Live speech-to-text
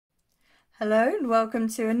Hello and welcome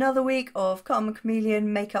to another week of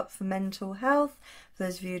Chameleon Makeup for Mental Health. For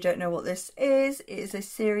those of you who don't know what this is, it is a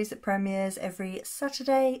series that premieres every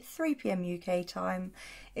Saturday, 3 PM UK time.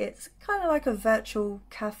 It's kind of like a virtual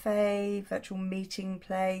cafe, virtual meeting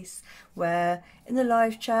place where in the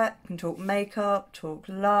live chat you can talk makeup, talk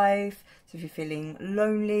life. So if you're feeling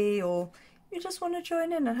lonely or you just want to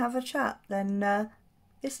join in and have a chat, then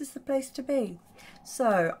this is the place to be.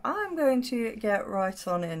 So I'm going to get right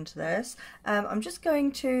on into this. I'm just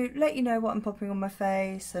going to let you know what I'm popping on my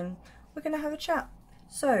face and we're going to have a chat.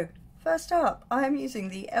 So first up, I am using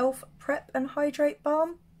the e.l.f. Prep and Hydrate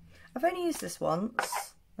Balm. I've only used this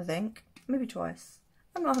once, I think, maybe twice.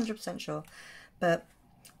 I'm not 100% sure. But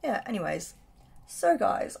yeah, anyways. So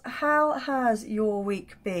guys, how has your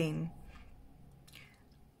week been?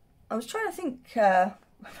 I was trying to think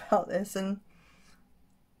about this and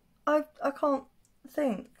I can't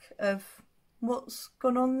think of what's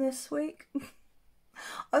gone on this week.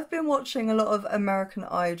 I've been watching a lot of American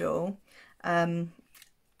Idol and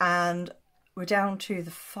we're down to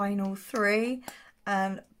the final 3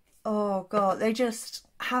 and oh god, they just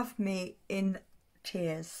have me in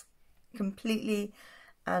tears, completely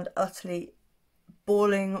and utterly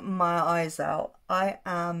bawling my eyes out. I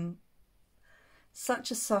am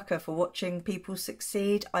such a sucker for watching people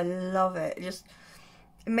succeed. I love it.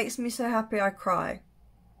 It makes me so happy I cry.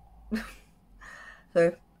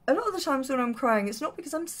 So a lot of the times when I'm crying, it's not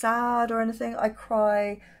because I'm sad or anything. I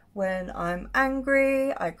cry when I'm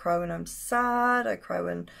angry, I cry when I'm sad, I cry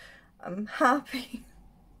when I'm happy.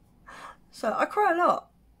 So I cry a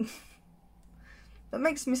lot. That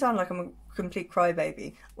makes me sound like I'm a complete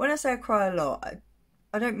crybaby. When I say I cry a lot,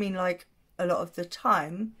 I don't mean like a lot of the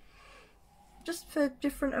time. Just for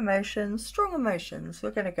different emotions, strong emotions.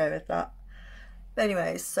 We're going to go with that. But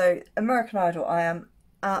anyways, so American Idol I am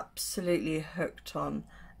absolutely hooked on.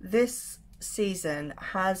 This season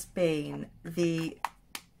has been the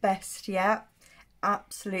best yet.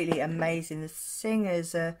 Absolutely amazing. The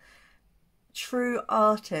singers are true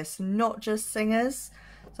artists, not just singers.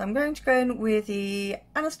 So I'm going to go in with the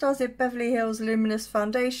Anastasia Beverly Hills Luminous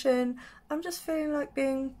foundation. I'm just feeling like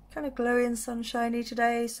being kind of glowy and sunshiny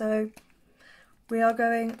today, so we are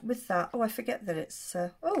going with that. Oh, I forget that it's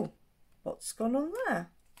oh, what's gone on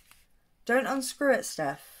there? Don't unscrew it,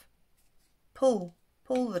 Steph. Pull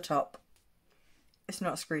the top. It's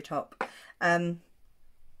not a screw top. So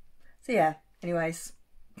yeah, anyways.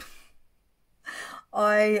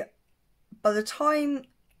 By the time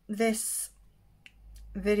this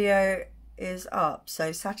video is up,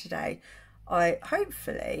 so Saturday, I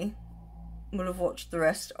hopefully will have watched the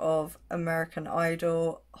rest of American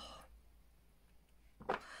Idol.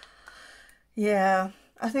 Oh. Yeah.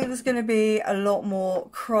 I think there's going to be a lot more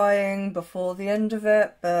crying before the end of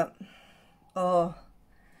it, but oh,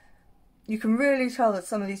 you can really tell that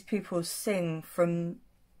some of these people sing from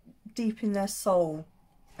deep in their soul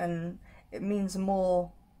and it means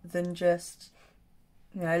more than just,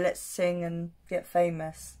 you know, let's sing and get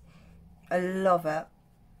famous. I love it.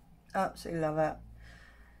 Absolutely love it.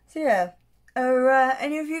 So yeah, are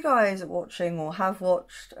any of you guys watching or have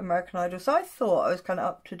watched American Idol? So I thought I was kind of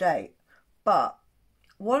up to date, but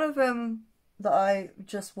one of them that I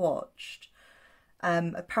just watched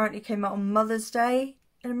apparently came out on Mother's Day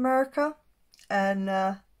in America, and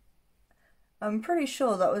I'm pretty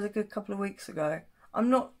sure that was a good couple of weeks ago.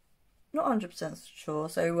 I'm not 100% sure,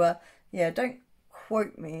 so yeah, don't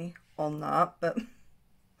quote me on that, but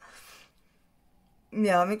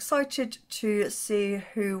yeah, I'm excited to see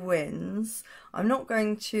who wins. I'm not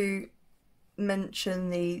going to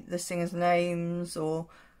mention the singers' names or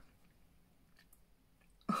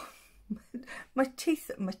my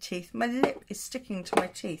lip is sticking to my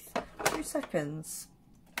teeth. 2 seconds.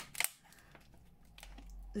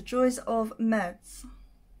 The joys of meds.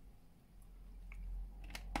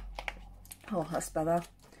 Oh, that's better.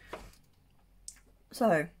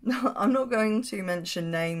 So, I'm not going to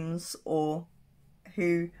mention names or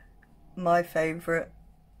who my favourite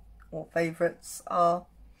or favourites are.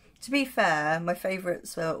 To be fair, my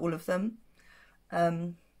favourites are all of them.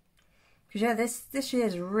 Because yeah, this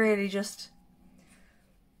year's really just,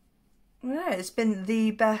 yeah, it's been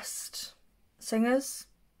the best singers.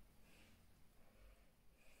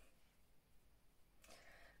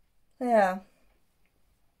 Yeah.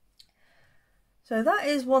 So that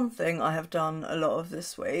is one thing I have done a lot of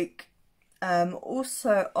this week.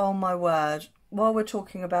 Also, oh my word, while we're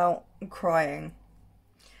talking about crying,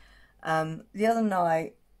 the other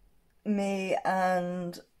night, me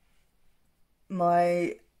and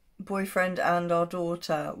my boyfriend and our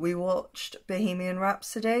daughter, we watched Bohemian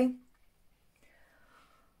Rhapsody.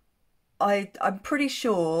 I'm pretty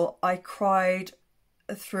sure I cried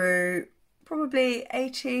through probably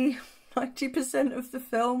 80–90% of the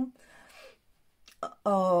film.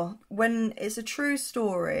 Oh, when it's a true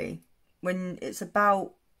story, when it's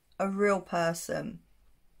about a real person,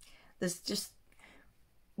 there's just,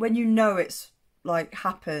 when you know it's like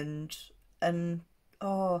happened, and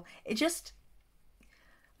oh, it just,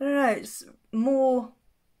 I don't know, it's more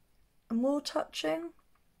touching.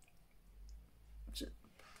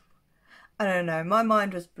 I don't know, my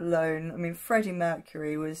mind was blown. I mean, Freddie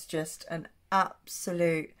Mercury was just an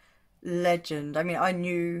absolute legend. I mean, I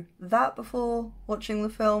knew that before watching the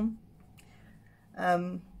film.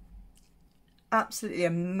 Absolutely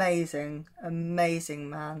amazing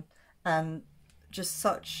man, and just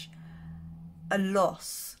such a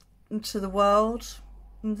loss to the world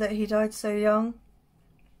that he died so young.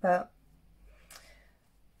 But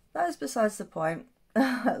that is besides the point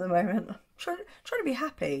at the moment. I'm trying to be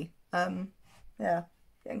happy. Yeah,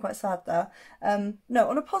 getting quite sad there. No,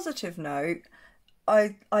 on a positive note,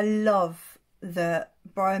 I love that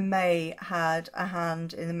Brian May had a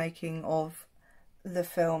hand in the making of the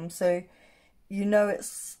film. So, you know,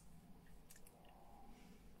 it's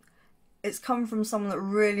come from someone that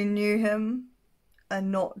really knew him, and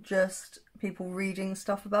not just people reading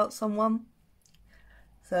stuff about someone.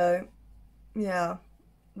 So, yeah,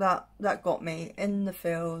 that got me in the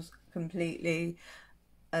feels completely.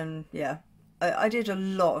 And yeah, I did a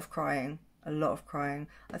lot of crying. I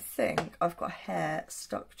think I've got hair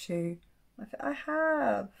stuck to my face. I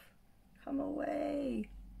have. Come away,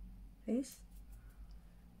 please.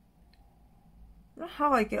 I don't know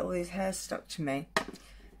how I get all these hairs stuck to me.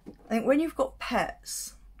 I think when you've got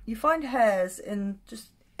pets, you find hairs in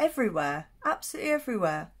just everywhere, absolutely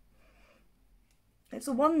everywhere. It's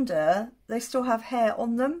a wonder they still have hair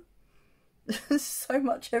on them. There's so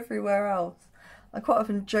much everywhere else. I quite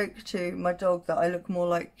often joke to my dog that I look more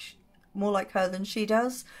like her than she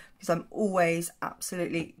does, because I'm always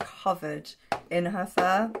absolutely covered in her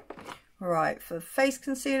fur. Right, for face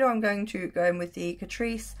concealer, I'm going to go in with the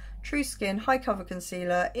Catrice True Skin High Cover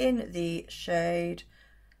Concealer in the shade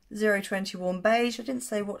 021 Beige. I didn't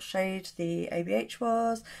say what shade the ABH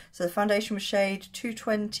was. So the foundation was shade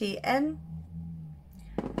 220N.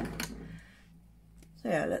 So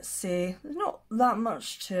yeah, let's see. There's not that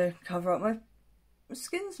much to cover up. My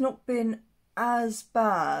skin's not been as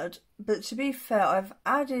bad, but to be fair, I've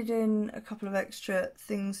added in a couple of extra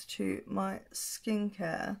things to my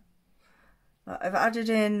skincare. I've added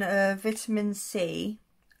in vitamin C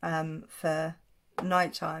for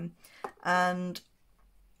nighttime, and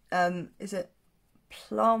is it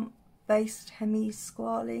plant-based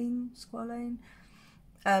squalane,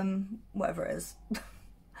 whatever it is.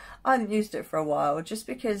 I hadn't used it for a while just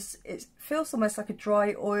because it feels almost like a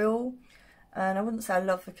dry oil, and I wouldn't say I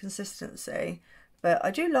love the consistency, but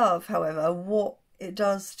I do love, however, what it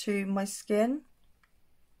does to my skin.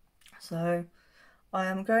 So I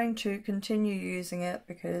am going to continue using it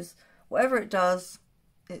because whatever it does,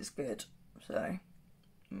 it's good. So,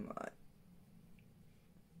 right.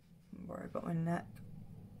 Don't worry about my neck.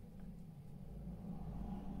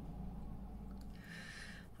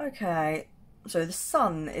 Okay, so the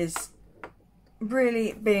sun is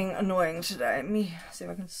really being annoying today. Let me see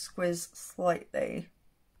if I can squeeze slightly.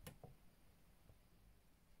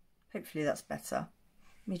 Hopefully that's better.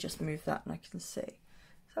 Let me just move that and I can see.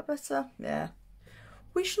 Is that better? Yeah.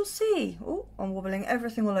 We shall see. Oh, I'm wobbling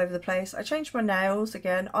everything all over the place. I changed my nails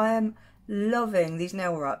again. I am loving these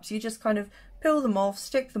nail wraps. You just kind of peel them off,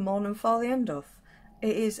 stick them on and file the end off.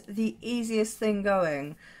 It is the easiest thing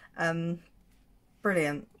going.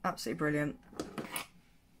 Brilliant. Absolutely brilliant.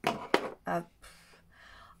 I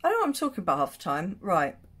don't know what I'm talking about half the time.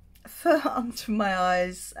 Right. For under my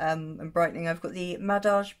eyes and brightening, I've got the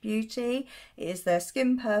Madaj Beauty. It is their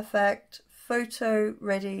Skin Perfect Photo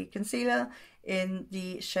Ready Concealer in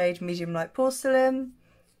the shade Medium Light Porcelain.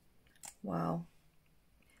 Wow.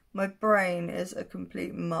 My brain is a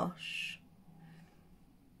complete mush.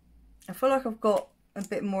 I feel like I've got a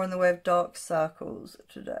bit more in the way of dark circles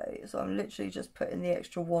today, so I'm literally just putting the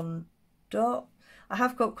extra one dot. I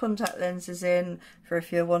have got contact lenses in for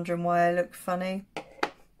if you're wondering why I look funny.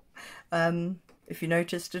 If you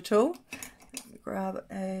noticed at all. Let me grab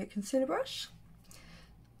a concealer brush.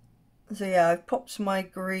 So yeah, I've popped my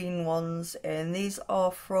green ones in. These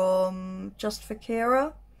are from Just for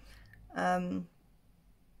Kira.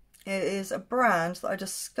 It is a brand that I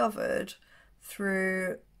discovered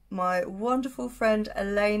through my wonderful friend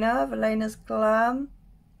Elena of Elena's Glam.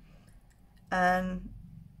 And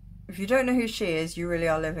if you don't know who she is, you really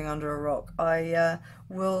are living under a rock.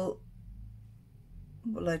 What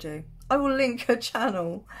will I do? I will link her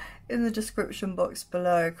channel in the description box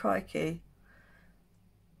below. Crikey.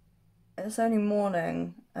 It's only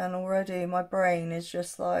morning and already my brain is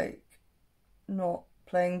just like not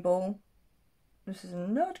playing ball. This is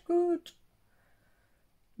not good.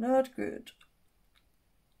 Not good.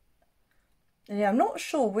 And yeah, I'm not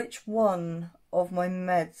sure which one of my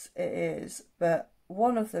meds it is, but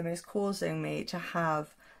one of them is causing me to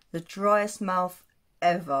have the driest mouth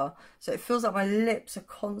ever. So it feels like my lips are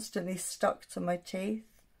constantly stuck to my teeth.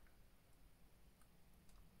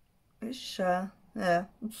 Which, yeah, that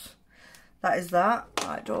is that.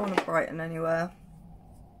 I don't want to brighten anywhere.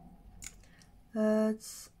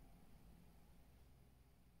 Let's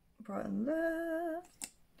brighten there. Let's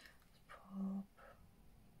pop.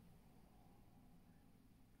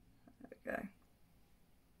 There we go.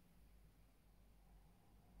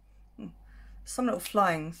 Some little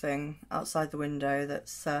flying thing outside the window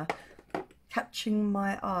that's catching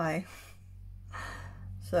my eye.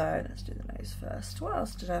 So let's do the nose first. What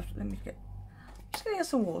else did I have to, let me get, I'm just gonna get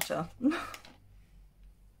some water.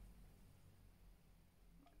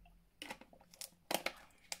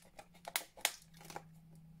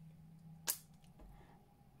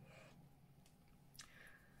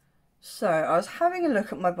 So I was having a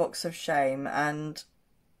look at my box of shame and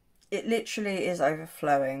it literally is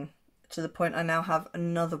overflowing to the point I now have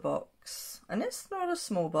another box, and it's not a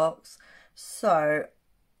small box. So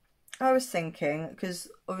I was thinking, because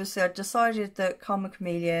obviously I decided that Karma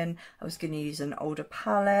Chameleon, I was going to use an older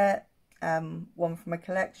palette, one from my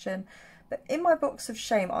collection, but in my box of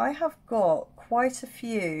shame I have got quite a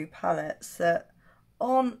few palettes that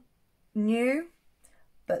aren't new,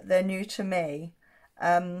 but they're new to me.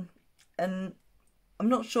 And I'm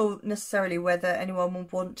not sure necessarily whether anyone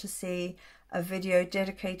would want to see a video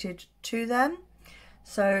dedicated to them.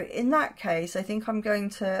 So in that case, I think I'm going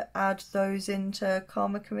to add those into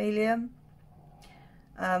Karma Chameleon.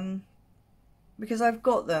 Because I've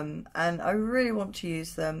got them and I really want to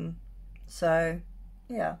use them. So,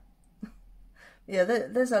 yeah. Yeah,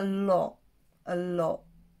 there's a lot. And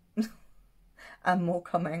more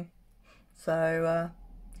coming. So,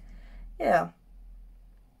 yeah.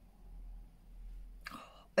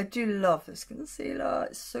 I do love this concealer,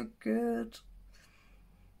 it's so good.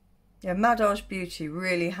 Yeah, Madaj Beauty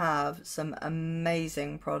really have some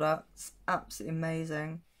amazing products, absolutely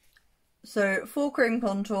amazing. So for cream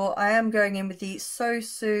contour, I am going in with the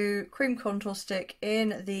SOSU cream contour stick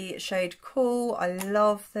in the shade Cool. I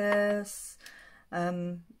love this.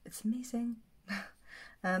 It's amazing.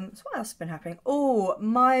 So what else has been happening? Oh,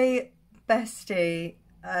 my bestie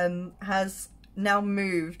has now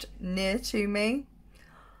moved near to me.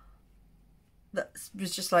 That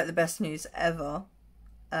was just like the best news ever.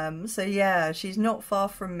 So yeah, she's not far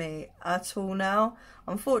from me at all now.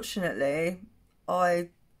 Unfortunately,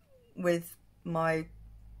 with my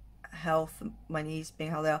health, my knees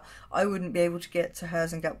being how they are, I wouldn't be able to get to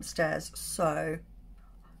hers and get up the stairs. So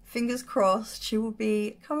fingers crossed, she will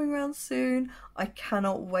be coming around soon. I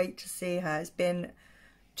cannot wait to see her. It's been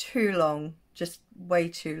too long, just way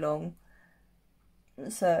too long.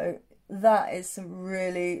 So that is some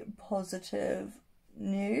really positive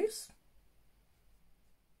news.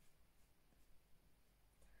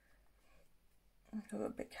 I got a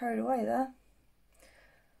bit carried away there.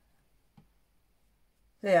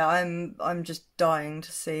 Yeah, I'm just dying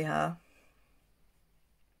to see her.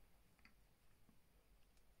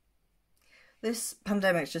 This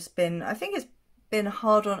pandemic's just been, I think it's been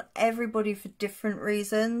hard on everybody for different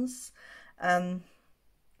reasons.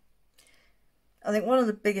 I think one of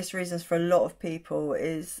the biggest reasons for a lot of people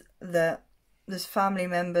is that there's family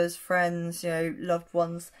members, friends, you know, loved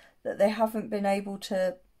ones that they haven't been able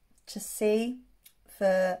to see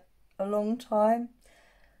for a long time.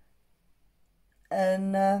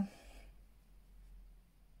 And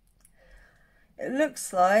it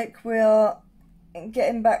looks like we are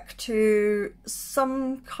getting back to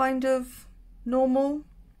some kind of normal.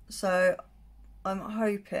 So I'm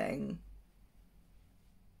hoping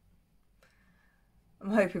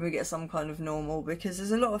we get some kind of normal, because there's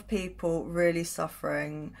a lot of people really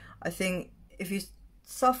suffering. I think if you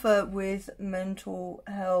suffer with mental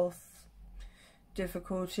health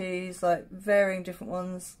difficulties, like varying different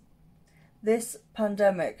ones, this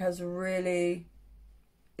pandemic has really,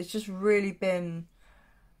 it's just really been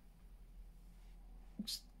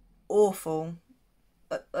just awful.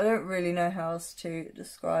 I don't really know how else to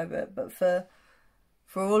describe it, but for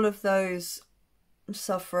all of those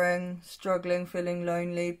suffering, struggling, feeling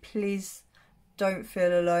lonely, please don't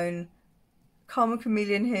feel alone. Karma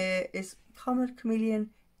Chameleon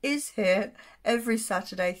is here every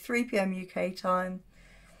Saturday, 3 PM UK time.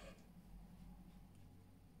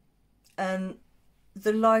 And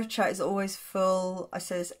the live chat is always full, I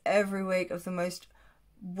say this every week, of the most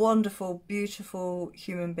wonderful, beautiful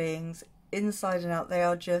human beings, inside and out. They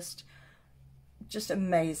are just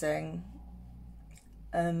amazing.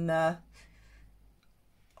 And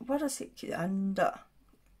what does it, and so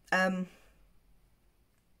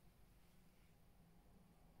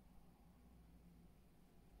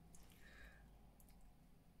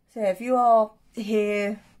yeah, if you are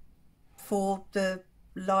here for the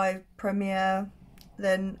live premiere,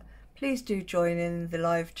 then please do join in the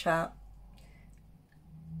live chat.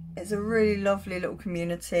 It's a really lovely little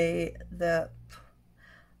community that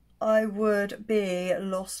I would be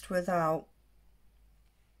lost without.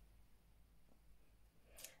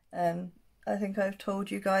 I think I've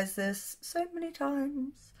told you guys this so many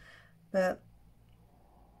times, but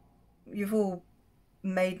you've all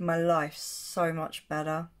made my life so much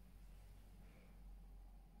better.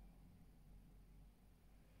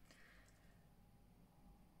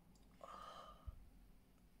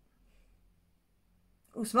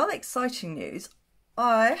 Oh, some other exciting news.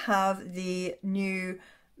 I have the new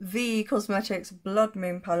Cosmetics Blood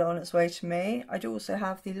Moon palette on its way to me. I do also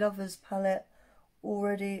have the Lovers palette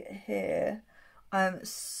already here. I'm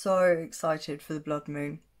so excited for the Blood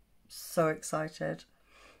Moon. So excited.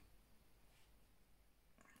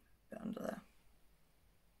 Bit under there.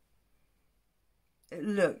 It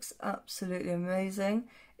looks absolutely amazing.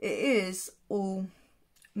 It is all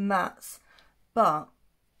mattes, but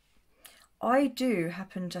I do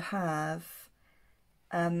happen to have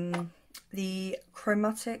the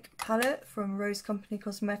Chromatic palette from Rose Company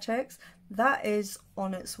Cosmetics. That is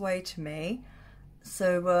on its way to me.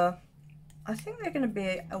 So I think they're going to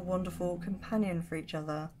be a wonderful companion for each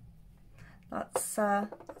other. That's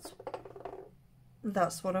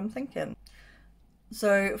what I'm thinking.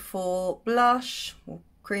 So for blush, or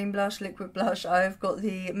cream blush, liquid blush, I've got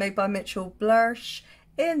the Made by Mitchell Blursh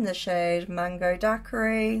in the shade Mango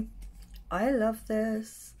Daiquiri. I love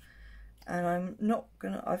this, and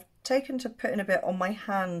I've taken to putting a bit on my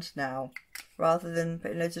hand now rather than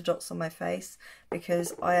putting loads of dots on my face,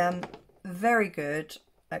 because I am very good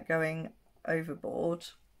at going overboard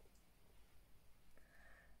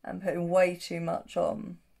and putting way too much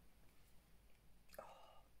on.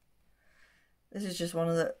 This is just one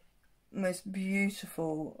of the most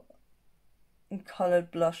beautiful coloured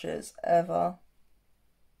blushes ever.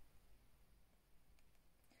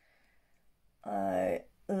 I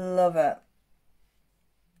love it.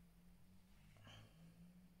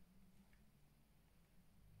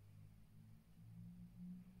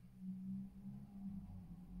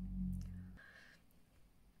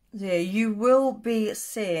 Yeah, you will be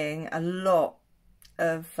seeing a lot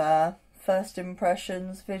of first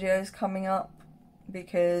impressions videos coming up,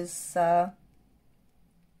 because yeah,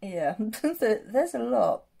 there's a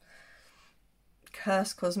lot.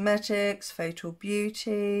 Curse Cosmetics, Fatal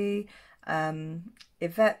Beauty,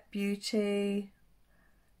 Yvette Beauty,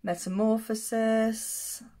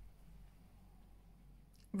 Metamorphosis,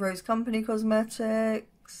 Rose Company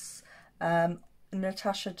Cosmetics,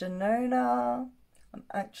 Natasha Denona. I'm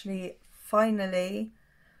actually finally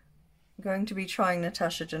going to be trying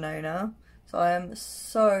Natasha Denona, so I am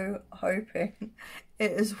so hoping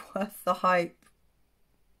it is worth the hype.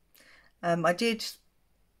 I did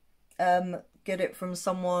get it from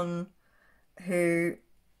someone who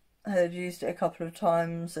had used it a couple of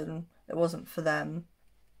times and it wasn't for them,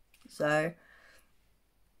 so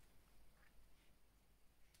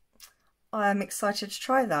I am excited to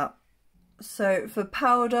try that. So for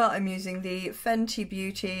powder, I'm using the Fenty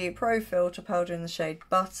Beauty Pro Filt'r powder in the shade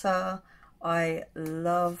Butter. I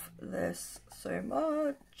love this so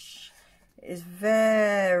much. It is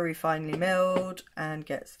very finely milled and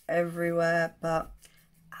gets everywhere, but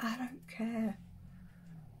I don't care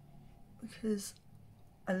because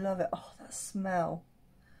I love it. Oh, that smell.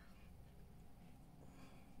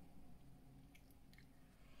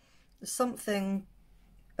 There's something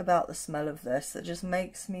about the smell of this that just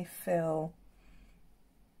makes me feel,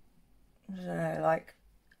 I don't know, like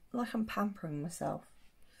I'm pampering myself.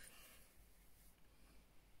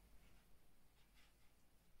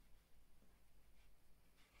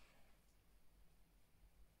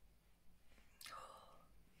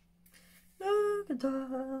 Look at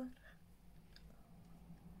that.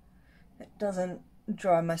 It doesn't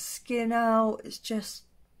dry my skin out. It's just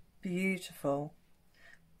beautiful.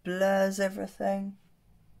 Blurs everything.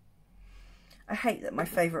 I hate that my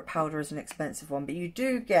favourite powder is an expensive one, but you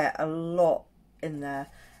do get a lot in there.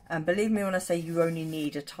 And believe me when I say you only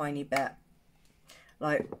need a tiny bit.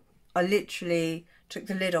 Like, I literally took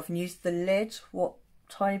the lid off and used the lid, what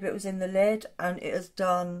tiny bit was in the lid, and it has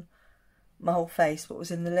done my whole face, what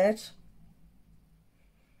was in the lid.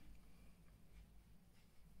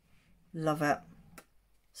 Love it.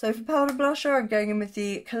 So for powder blusher, I'm going in with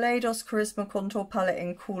the Kaleidos Charisma Contour Palette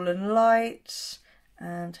in Cool and Light.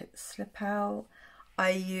 And take the slip out. I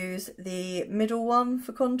use the middle one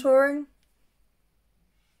for contouring.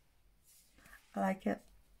 I like it.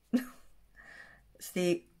 It's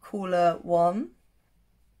the cooler one.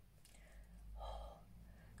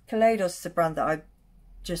 Kaleidos is a brand that I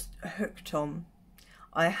just hooked on.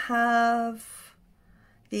 I have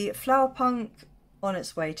the Flower Punk on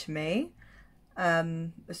its way to me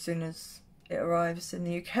as soon as it arrives in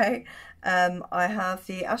the UK. I have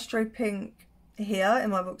the Astro Pink here in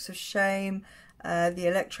my box of shame, the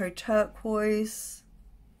Electro Turquoise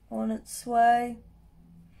on its way.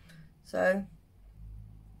 So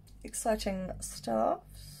exciting stuff.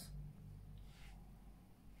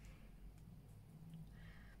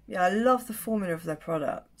 Yeah, I love the formula of their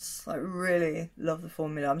products. I really love the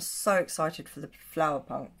formula. I'm so excited for the Flower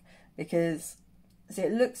Punk because see,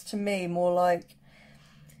 it looks to me more like,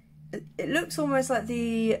 it looks almost like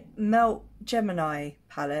the Melt Gemini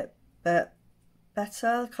palette, but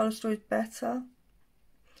better, the colour story is better.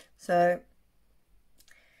 So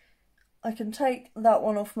I can take that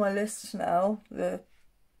one off my list now, the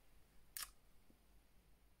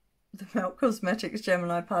Melt Cosmetics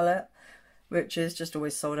Gemini palette, which is just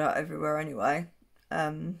always sold out everywhere anyway.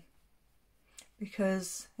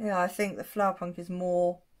 Because yeah, I think the Flower Punk is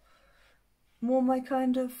more my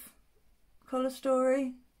kind of colour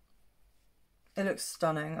story. It looks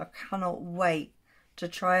stunning. I cannot wait to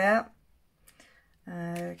try it.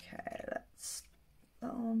 Okay, let's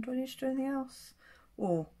that on. Do I need to do anything else?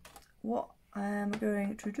 Oh, what I am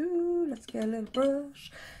going to do, let's get a little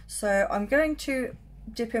brush. So I'm going to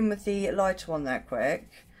dip in with the lighter one there quick,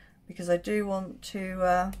 because I do want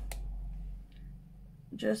to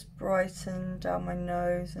just brighten down my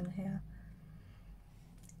nose and here.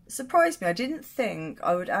 It surprised me, I didn't think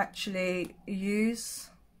I would actually use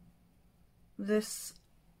this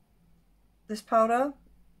powder,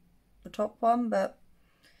 the top one, but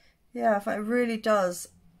yeah, I find it really does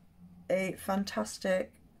a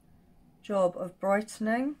fantastic job of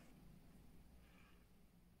brightening.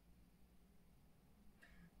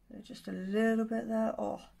 Just a little bit there.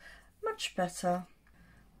 Oh, much better.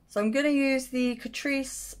 So I'm going to use the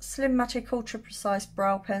Catrice Slimmatic Ultra Precise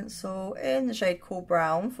Brow Pencil in the shade Cool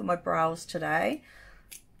Brown for my brows today.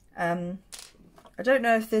 I don't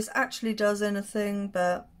know if this actually does anything,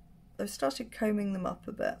 but I've started combing them up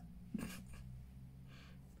a bit.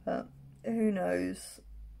 But who knows?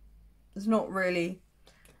 There's not really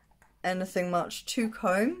anything much to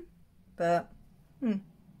comb, but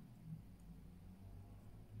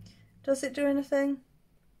does it do anything?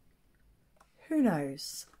 Who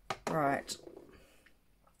knows? Right.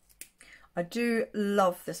 I do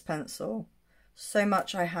love this pencil so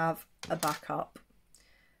much I have a backup.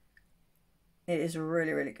 It is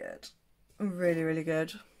really, really good. Really, really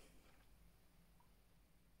good.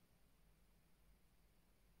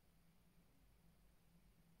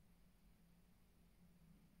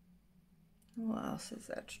 What else is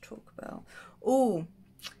there to talk about? Oh,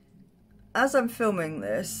 as I'm filming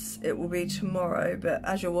this, it will be tomorrow, but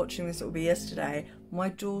as you're watching this, it will be yesterday. My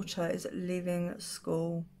daughter is leaving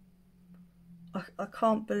school. I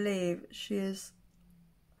can't believe she is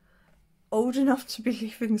old enough to be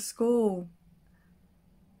leaving school.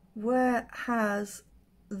 Where has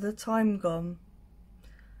the time gone?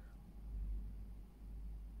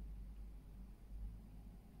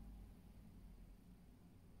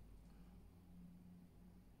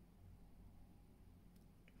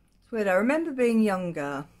 It's weird. I remember being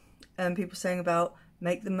younger and people saying about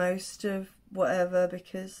make the most of whatever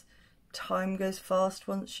because time goes fast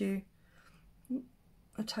once you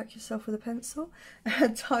attack yourself with a pencil.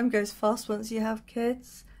 Time goes fast once you have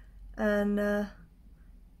kids, and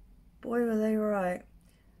boy were they right.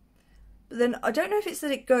 But then I don't know if it's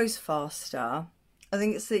that it goes faster. I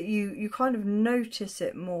think it's that you kind of notice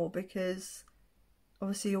it more because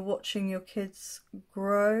obviously you're watching your kids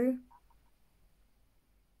grow,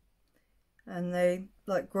 and they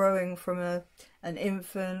like growing from an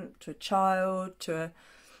infant to a child to a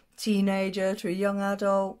teenager to a young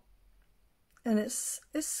adult, and it's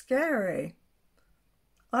scary.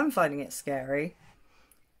 I'm finding it scary.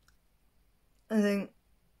 I think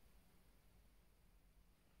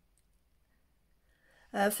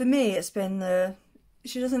for me it's been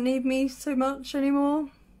she doesn't need me so much anymore,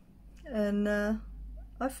 and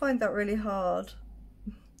I find that really hard.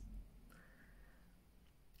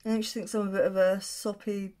 I think she thinks I'm a bit of a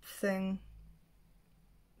soppy thing,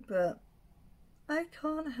 but I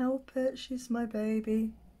can't help it, she's my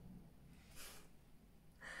baby.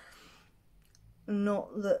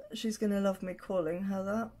 Not that she's going to love me calling her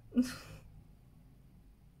that.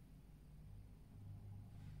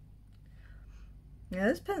 Yeah,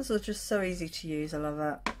 this pencil is just so easy to use. I love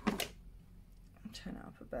it. I'll turn it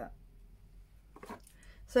up a bit.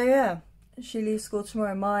 So yeah, she leaves school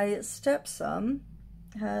tomorrow. My stepson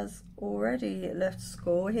has already left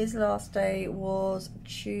school. His last day was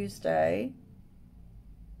Tuesday.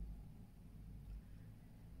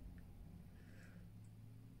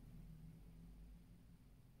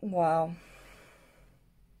 Wow.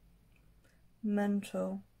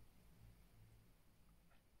 Mental.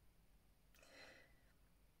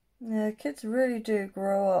 Yeah, kids really do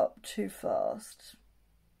grow up too fast.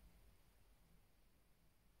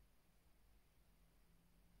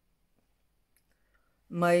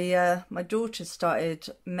 My daughter started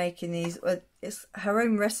making these. It's her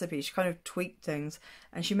own recipe. She kind of tweaked things,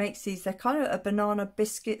 and she makes these. They're kind of a banana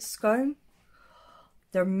biscuit scone.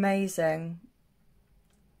 They're amazing.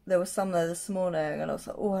 There was some there this morning, and I was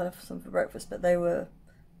like, oh, I'll have some for breakfast. But they were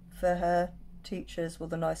for her teachers, well,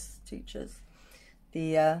 the nice teachers.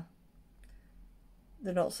 The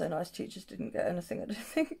not so nice teachers didn't get anything, I don't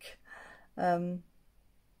think.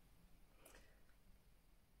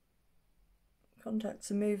 Contacts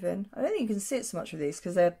are moving. I don't think you can see it so much with these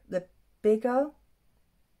because they're bigger.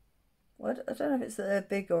 Well, I don't know if it's that they're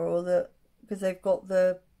bigger or that because they've got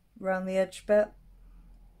the around the edge bit.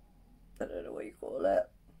 I don't know what you call it.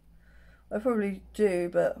 I probably do,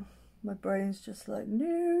 but my brain's just like,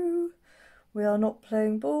 no, we are not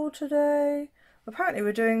playing ball today. Apparently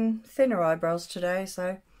we're doing thinner eyebrows today,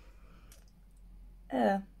 so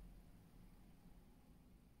yeah.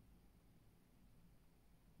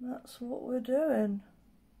 That's what we're doing.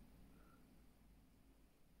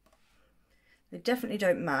 They definitely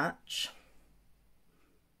don't match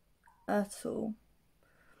at all.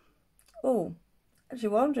 Oh, actually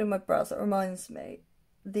while I'm doing my brows, that reminds me,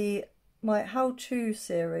 my how-to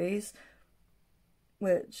series,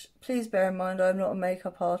 which please bear in mind I'm not a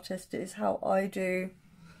makeup artist, it is how I do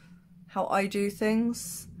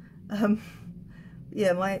things.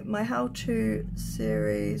 Yeah, my how-to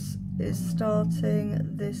series is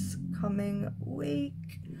starting this coming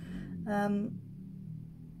week.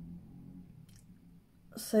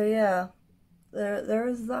 So yeah, there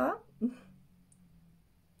is that.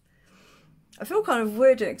 I feel kind of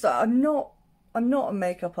weird doing it because I'm not a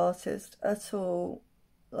makeup artist at all.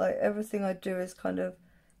 Like everything I do is kind of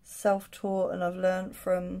self-taught, and I've learned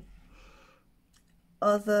from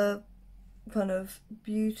other kind of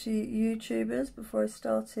beauty YouTubers before I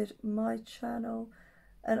started my channel,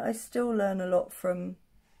 and I still learn a lot from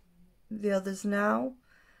the others now.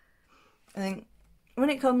 I think when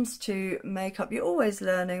it comes to makeup, you're always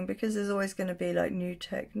learning because there's always going to be like new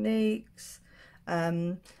techniques.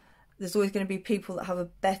 There's always going to be people that have a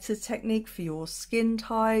better technique for your skin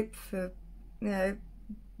type, for, you know,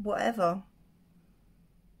 whatever.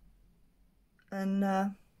 And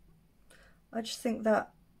I just think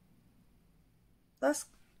that that's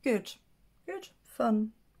good. Good.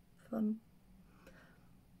 Fun.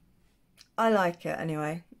 I like it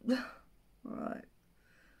anyway. Right.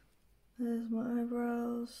 There's my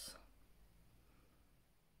eyebrows.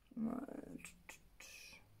 Right.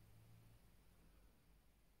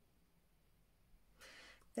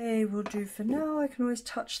 They will do for now. I can always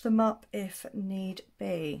touch them up if need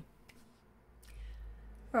be.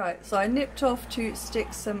 Right, so I nipped off to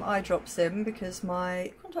stick some eye drops in because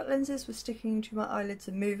my contact lenses were sticking to my eyelids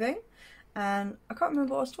and moving, and I can't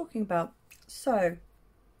remember what I was talking about. So,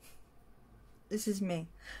 this is me.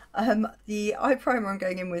 The eye primer I'm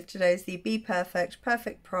going in with today is the BPerfect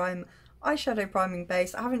Perfect Prime Eyeshadow Priming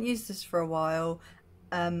Base. I haven't used this for a while,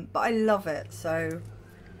 but I love it, so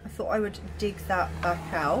I thought I would dig that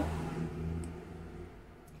back out.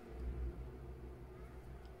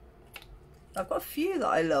 I've got a few that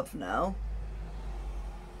I love now.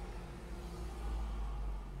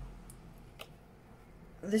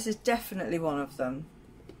 This is definitely one of them.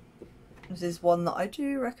 This is one that I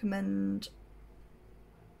do recommend.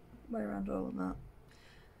 Way around all of that.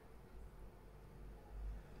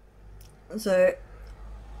 So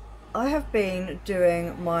I have been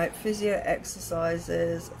doing my physio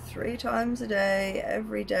exercises 3 times a day,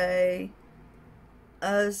 every day,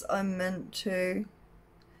 as I'm meant to.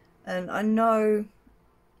 And I know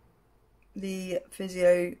the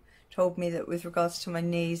physio told me that with regards to my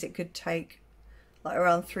knees, it could take like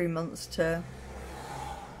around 3 months to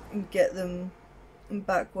get them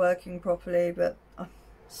back working properly, but I'm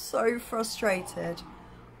so frustrated.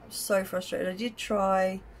 I'm so frustrated. I did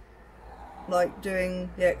try like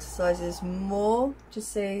doing the exercises more to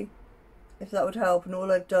see if that would help, and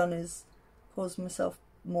all I've done is cause myself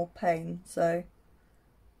more pain. So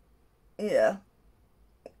yeah,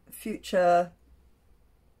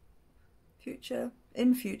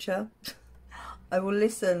 in future, I will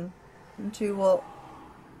listen to what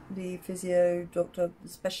the physio, doctor,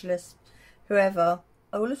 specialist, whoever,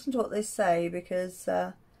 I will listen to what they say, because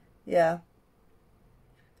yeah,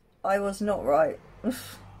 I was not right.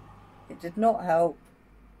 It did not help.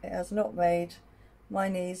 It has not made my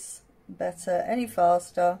knees better any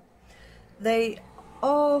faster. They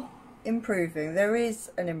are improving. There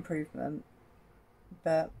is an improvement,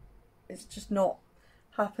 but it's just not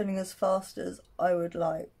happening as fast as I would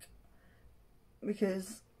like,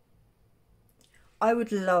 because I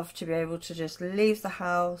would love to be able to just leave the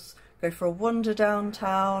house, go for a wander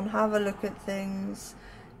downtown, have a look at things.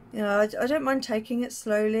 You know, I don't mind taking it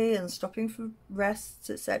slowly and stopping for rests,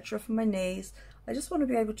 etc. for my knees. I just want to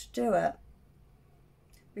be able to do it,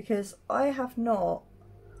 because I have not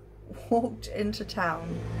walked into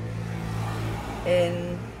town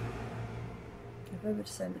in November,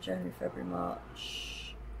 December, January, February,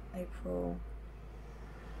 March, April.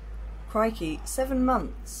 Crikey, 7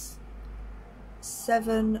 months.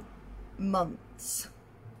 7 months.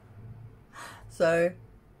 So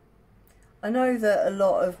I know that a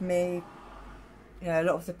lot of me, you know, a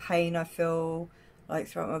lot of the pain I feel like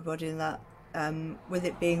throughout my body, and that with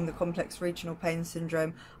it being the complex regional pain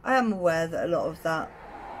syndrome, I am aware that a lot of that,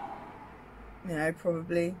 you know,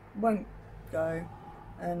 probably won't go,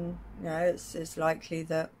 and you know, it's likely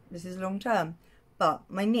that this is long term. But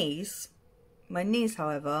my knees,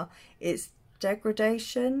 however, it's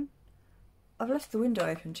degradation. I've left the window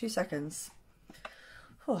open, 2 seconds.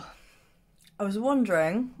 Oh. I was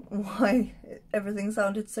wondering why everything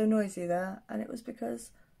sounded so noisy there, and it was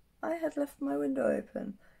because I had left my window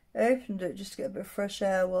open. I opened it just to get a bit of fresh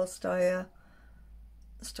air whilst I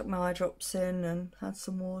stuck my eye drops in and had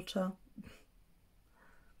some water.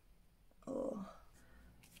 Oh.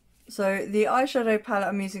 So the eyeshadow palette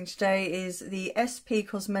I'm using today is the SP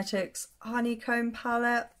Cosmetics Honeycomb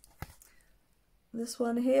palette. This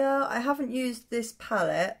one here. I haven't used this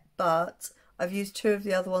palette, but I've used 2 of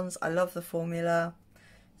the other ones. I love the formula.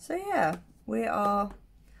 So yeah, we are...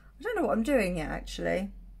 I don't know what I'm doing yet,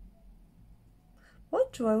 actually.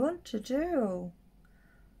 What do I want to do?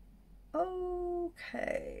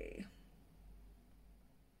 Okay.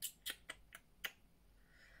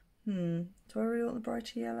 Do I really want the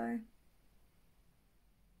brighter yellow?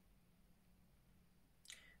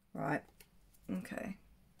 Right. Okay.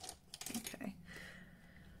 Okay.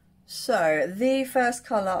 So the first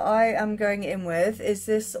colour I am going in with is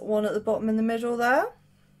this one at the bottom in the middle there.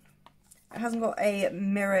 It hasn't got a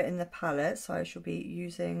mirror in the palette, so I shall be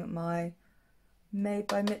using my Made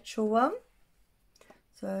by Mitchell one.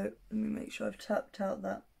 So let me make sure I've tapped out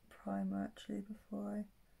that primer actually before I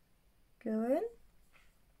go in.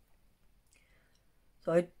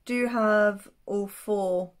 So I do have all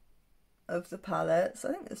 4 of the palettes.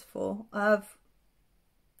 I think there's 4. I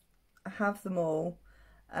have them all.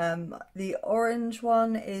 The orange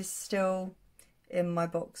one is still in my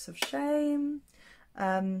box of shame.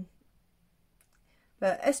 But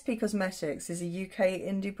SP Cosmetics is a UK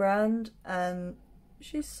indie brand, and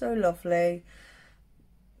she's so lovely.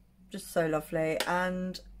 Just so lovely.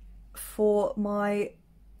 And for my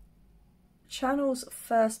channel's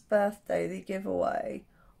first birthday, the giveaway,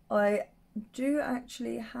 I do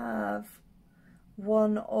actually have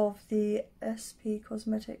one of the SP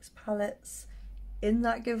Cosmetics palettes in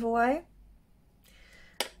that giveaway,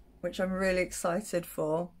 which I'm really excited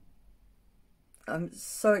for. I'm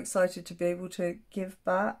so excited to be able to give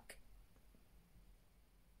back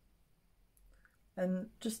and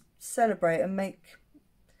just celebrate and make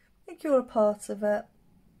you all a part of it.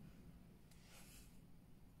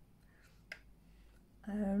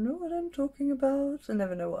 I don't know what I'm talking about. I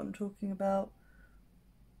never know what I'm talking about.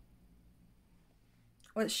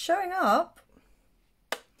 Well, it's showing up.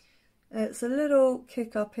 It's a little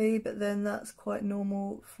kick-uppy, but then that's quite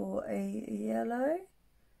normal for a yellow.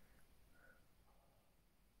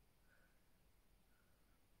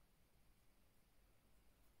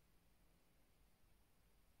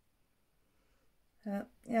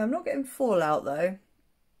 Yeah, I'm not getting fallout though.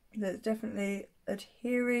 That's definitely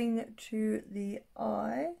adhering to the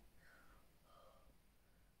eye.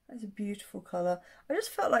 That's a beautiful colour. I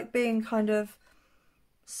just felt like being kind of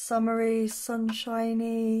summery,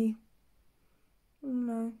 sunshiny.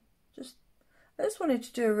 No, I just wanted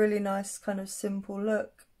to do a really nice kind of simple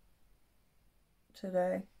look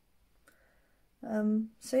today.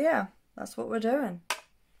 So yeah, that's what we're doing.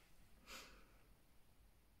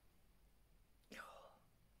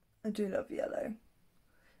 I do love yellow.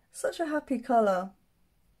 Such a happy colour.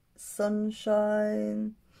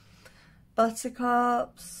 Sunshine,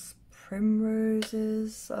 buttercups,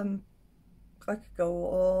 primroses. I could go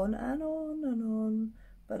on and on and on,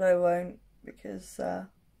 but I won't, because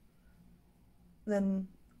then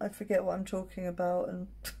I forget what I'm talking about, and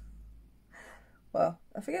well,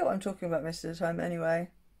 I forget what I'm talking about most of the time anyway,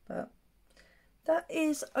 but that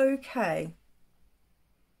is okay.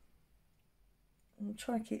 I'll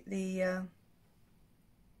try and keep the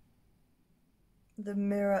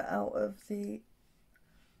mirror out of the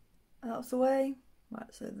way.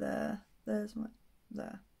 Right, so there's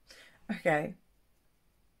there. Okay.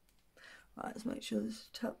 Right, let's make sure this is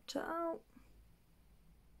tapped out.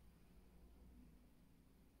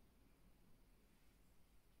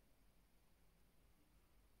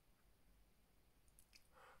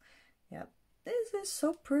 Yep, this is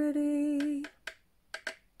so pretty.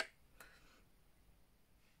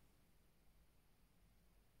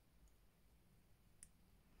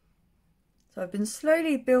 So I've been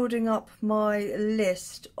slowly building up my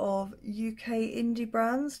list of UK indie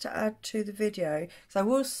brands to add to the video, because I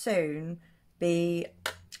will soon be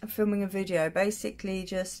filming a video basically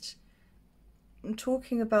just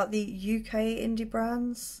talking about the UK indie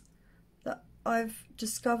brands that I've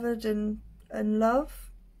discovered and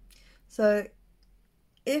love. So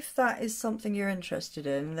if that is something you're interested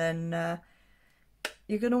in, then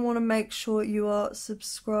you're going to want to make sure you are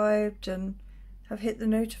subscribed and have hit the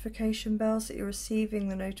notification bell so you're receiving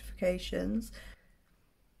the notifications.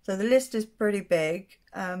 So the list is pretty big,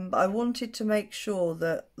 but I wanted to make sure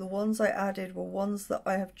that the ones I added were ones that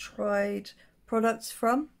I have tried products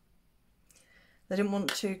from. I didn't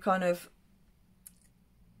want to kind of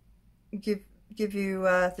give you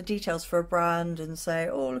the details for a brand and say,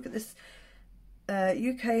 oh, look at this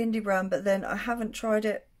UK indie brand, but then I haven't tried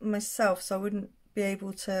it myself, so I wouldn't be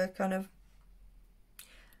able to kind of,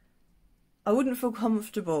 I wouldn't feel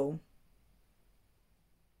comfortable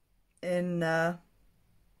in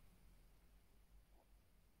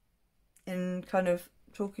kind of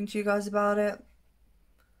talking to you guys about it.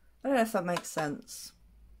 I don't know if that makes sense.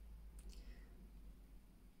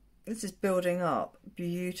 This is building up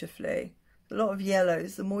beautifully. A lot of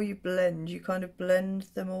yellows. The more you blend, you kind of blend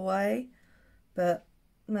them away. But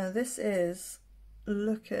no, this is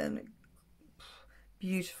looking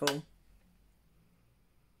beautiful.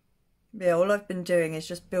 Yeah, all I've been doing is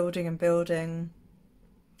just building and building,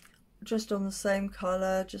 just on the same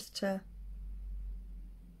colour, just to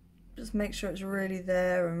make sure it's really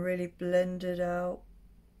there and really blended out.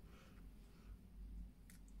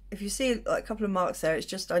 If you see like a couple of marks there, it's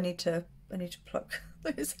just I need to pluck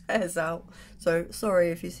those hairs out. So sorry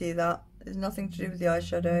if you see that. It's nothing to do with the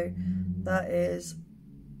eyeshadow. That is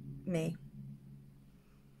me.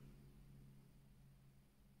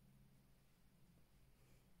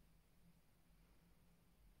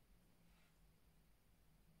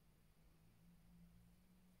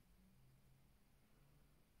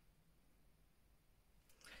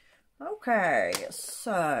 Okay,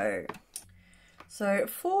 so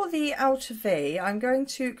for the outer V, I'm going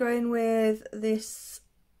to go in with this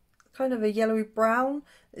kind of a yellowy brown.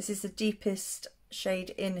 This is the deepest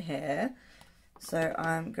shade in here. So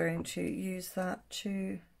I'm going to use that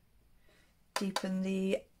to deepen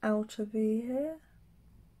the outer V here.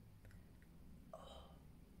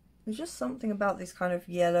 There's just something about these kind of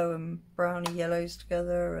yellow and browny yellows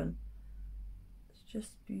together, and it's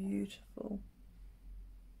just beautiful.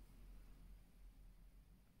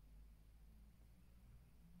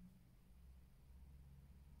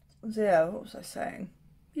 So yeah, what was I saying?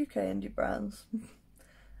 UK indie brands.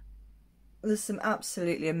 There's some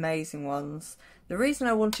absolutely amazing ones. The reason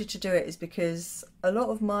I wanted to do it is because a lot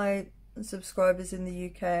of my subscribers in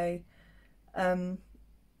the UK,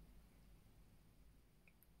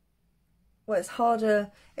 well, it's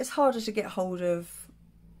harder to get hold of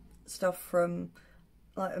stuff from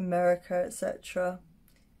like America, etc.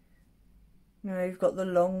 You know, you've got the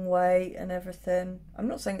long wait and everything. I'm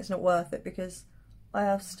not saying it's not worth it, because I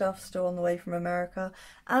have stuff still on the way from America,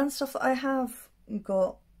 and stuff that I have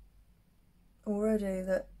got already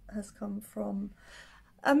that has come from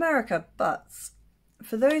America. But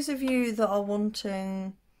for those of you that are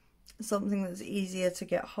wanting something that's easier to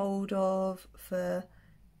get hold of for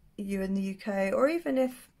you in the UK, or even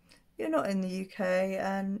if you're not in the UK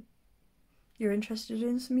and you're interested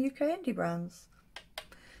in some UK indie brands.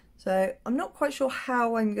 So I'm not quite sure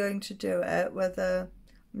how I'm going to do it, whether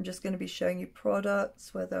I'm just going to be showing you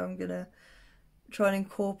products, whether I'm going to try and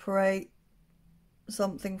incorporate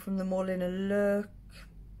something from them all in a look.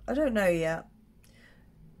 I don't know yet,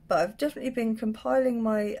 but I've definitely been compiling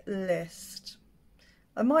my list.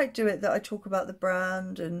 I might do it that I talk about the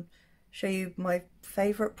brand and show you my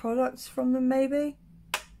favourite products from them, maybe.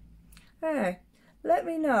 Anyway, let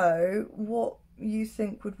me know what you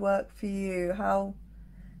think would work for you, how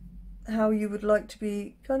you would like to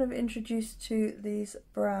be kind of introduced to these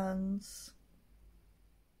brands.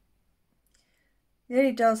 The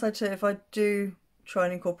only downside to it, if I do try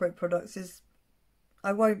and incorporate products, is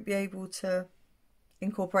I won't be able to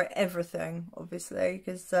incorporate everything, obviously,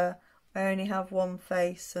 because I only have one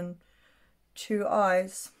face and 2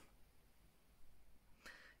 eyes.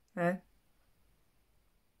 No.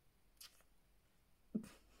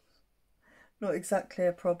 Not exactly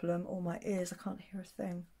a problem. Oh, my ears, I can't hear a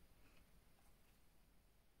thing.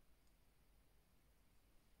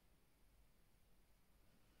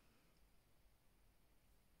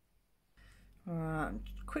 Alright, I'm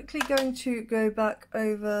quickly going to go back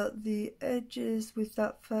over the edges with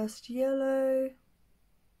that first yellow,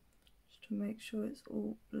 just to make sure it's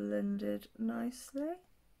all blended nicely.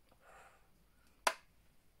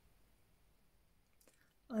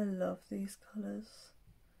 I love these colours.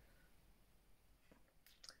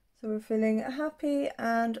 So we're feeling happy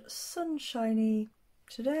and sunshiny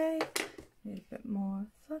today. Need a bit more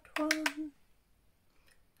of that one.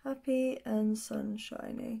 Happy and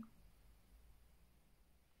sunshiny.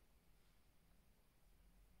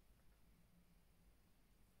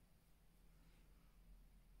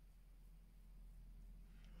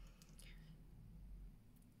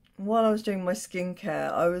 While I was doing my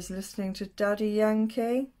skincare, I was listening to Daddy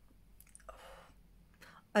Yankee.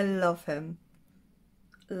 I love him.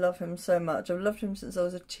 Love him so much. I've loved him since I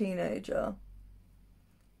was a teenager.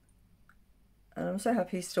 And I'm so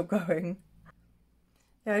happy he's still going.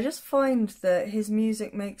 Yeah, I just find that his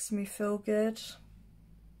music makes me feel good.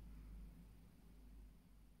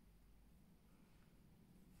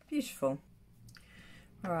 Beautiful.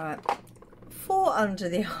 Alright. For under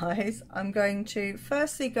the eyes, I'm going to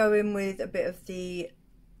firstly go in with a bit of the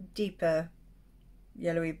deeper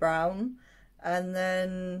yellowy brown, and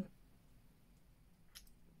then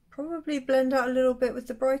probably blend out a little bit with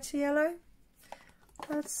the brighter yellow.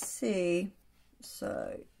 Let's see.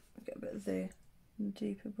 So get a bit of the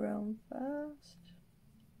deeper brown first.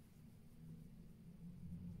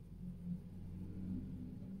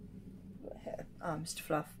 Here. Ah, Mr.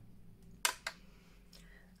 Fluff.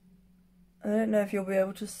 I don't know if you'll be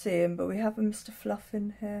able to see him, but we have a Mr. Fluff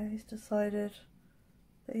in here. He's decided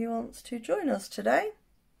that he wants to join us today.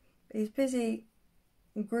 He's busy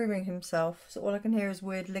grooming himself, so all I can hear is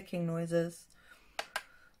weird licking noises.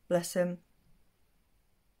 Bless him.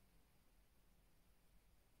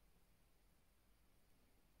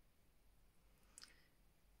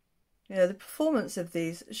 Yeah, the performance of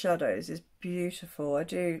these shadows is beautiful. I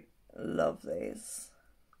do love these.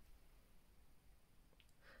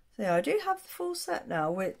 So yeah, I do have the full set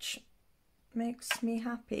now, which makes me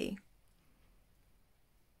happy.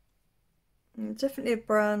 And definitely a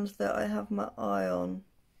brand that I have my eye on.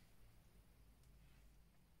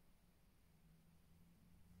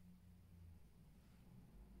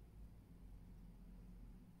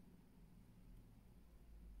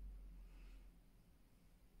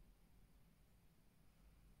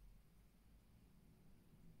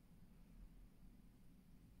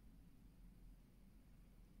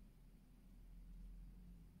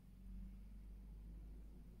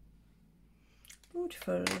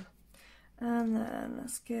 Beautiful. And then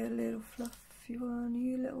let's get a little fluffy one.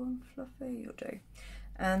 You little fluffy, you'll do.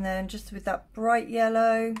 And then just with that bright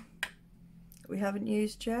yellow that we haven't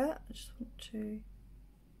used yet, I just want to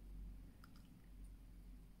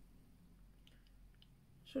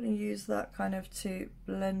use that kind of to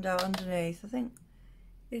blend out underneath. I think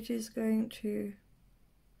it is going to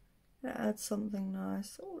add something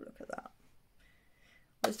nice. Oh, look at that.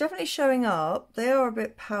 Well, it's definitely showing up. They are a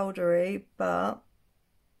bit powdery, but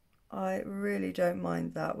I really don't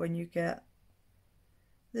mind that when you get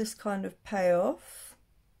this kind of payoff.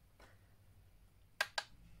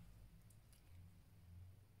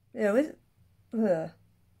 Yeah, with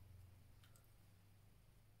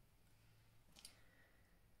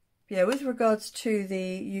regards to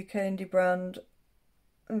the UK Indie brand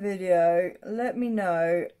video, let me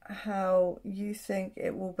know how you think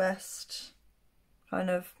it will best kind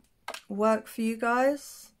of work for you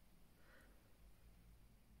guys.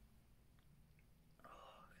 Oh,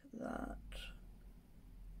 look at that.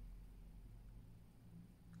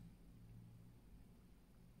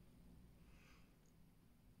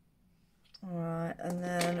 Alright, and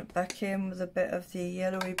then back in with a bit of the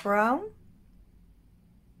yellowy brown.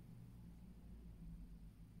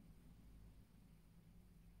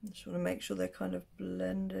 Just want to make sure they're kind of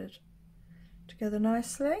blended together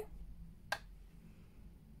nicely.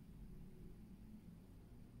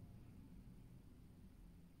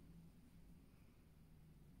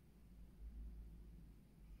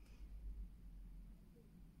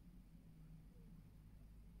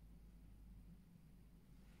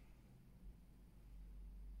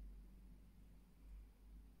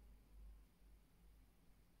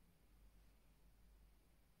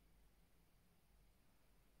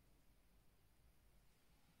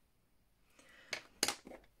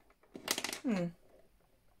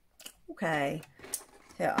 Okay,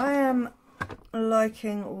 yeah, I am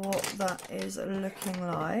liking what that is looking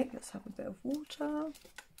like. Let's have a bit of water.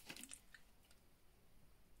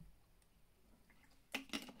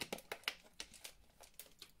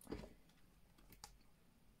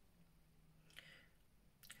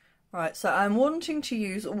 Right, so I'm wanting to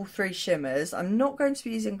use all three shimmers. I'm not going to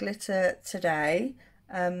be using glitter today.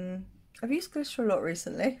 I've used glitter a lot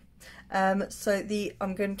recently. I'm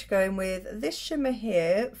going to go in with this shimmer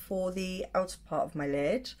here for the outer part of my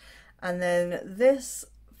lid, and then this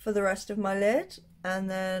for the rest of my lid, and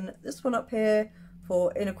then this one up here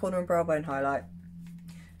for inner corner and brow bone highlight,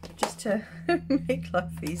 just to make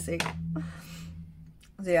life easy.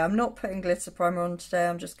 So yeah, I'm not putting glitter primer on today.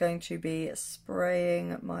 I'm just going to be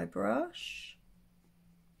spraying my brush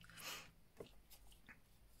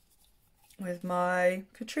with my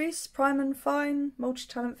Catrice Prime and Fine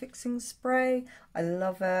Multitalent Fixing Spray. I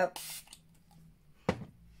love it.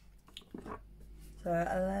 So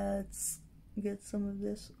let's get some of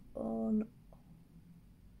this on.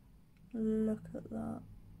 Look at that.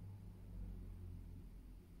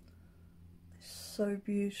 It's so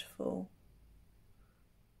beautiful.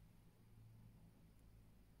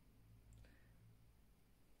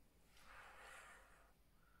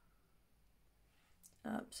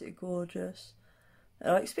 Absolutely gorgeous.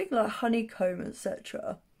 Like, speaking like honeycomb,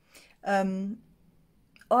 etc. I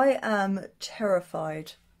am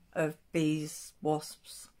terrified of bees,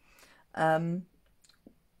 wasps. The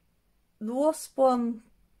wasp one,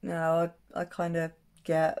 you know, I kind of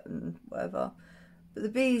get and whatever. But the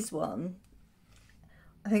bees one,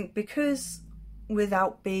 I think because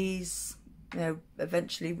without bees, you know,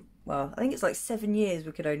 eventually, well, I think it's like 7 years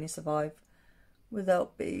we could only survive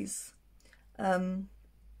without bees.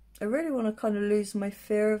 I really want to kind of lose my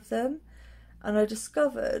fear of them, and I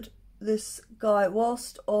discovered this guy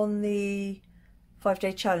whilst on the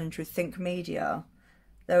 5-day challenge with Think Media.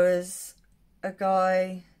 There was a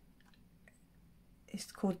guy,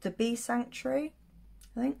 he's called the Bee Sanctuary,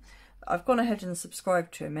 I think. I've gone ahead and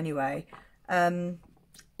subscribed to him anyway, in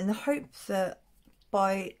the hope that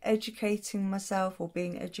by educating myself or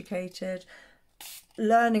being educated,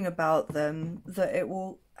 learning about them, that it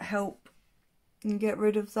will help and get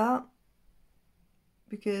rid of that,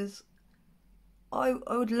 because I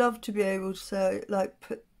would love to be able to like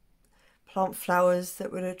plant flowers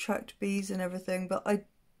that would attract bees and everything, but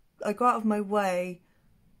I go out of my way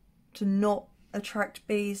to not attract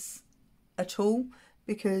bees at all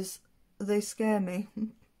because they scare me.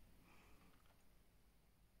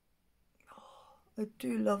 I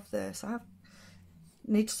do love this. I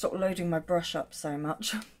need to stop loading my brush up so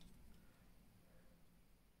much.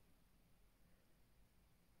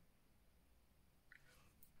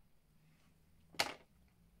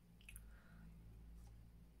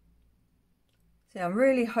 See, I'm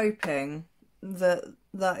really hoping that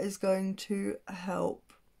that is going to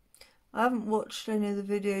help. I haven't watched any of the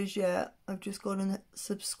videos yet. I've just gone and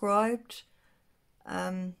subscribed.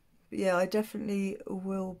 But yeah, I definitely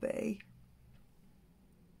will be.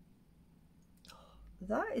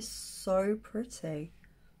 That is so pretty.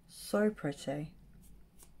 So pretty.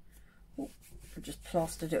 Oh, I just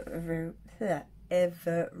plastered it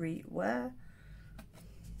everywhere.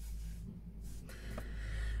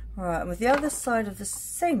 Alright, and with the other side of the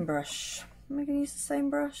same brush. Am I going to use the same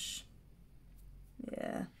brush?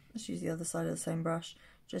 Yeah, let's use the other side of the same brush.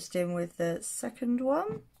 Just in with the second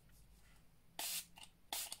one.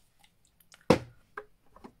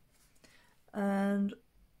 And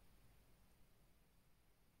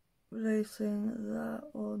placing that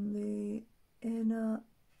on the inner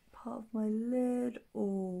part of my lid.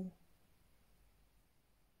 Oh.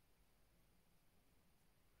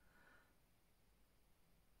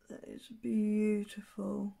 That is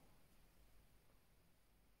beautiful.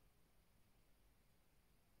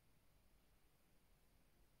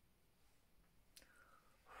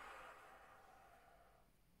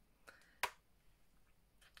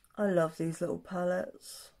 I love these little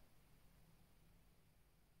palettes.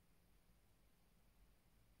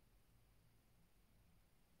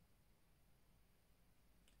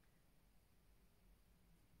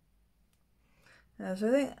 Yeah, so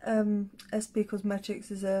I think SP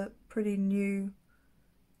Cosmetics is a pretty new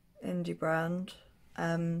indie brand.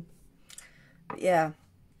 But yeah,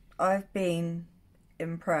 I've been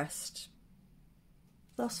impressed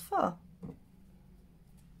thus far.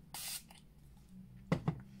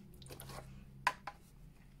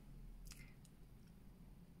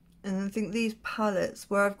 And I think these palettes,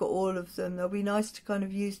 where I've got all of them, they'll be nice to kind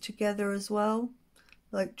of use together as well.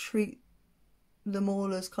 Like treat them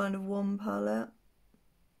all as kind of one palette.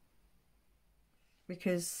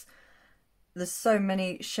 Because there's so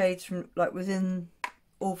many shades from like within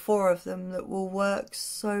all 4 of them that will work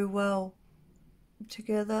so well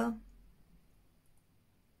together.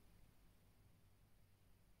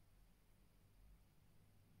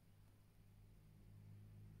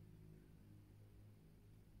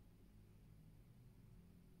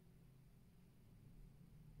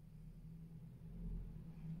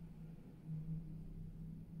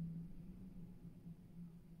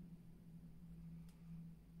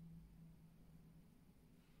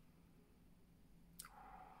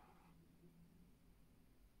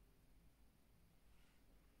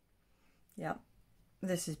 Yeah,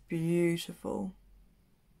 this is beautiful.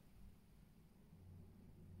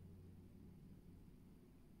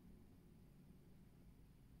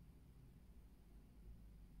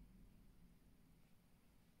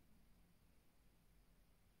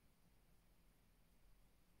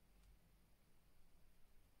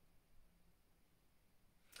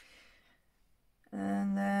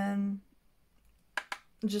 And then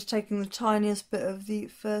I'm just taking the tiniest bit of the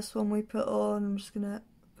first one we put on. I'm just gonna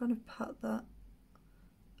kind of pat that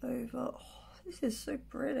over. Oh, this is so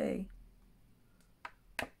pretty.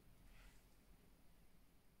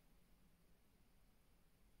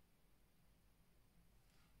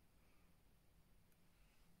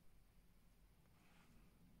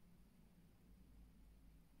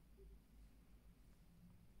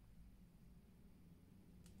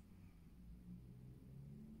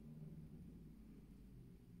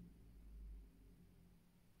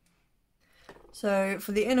 So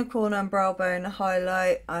for the inner corner and brow bone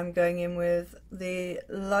highlight, I'm going in with the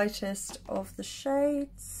lightest of the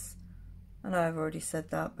shades. I know I've already said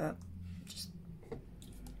that, but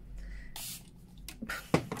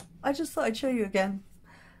I just thought I'd show you again.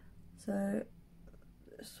 So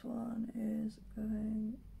this one is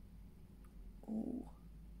going, ooh.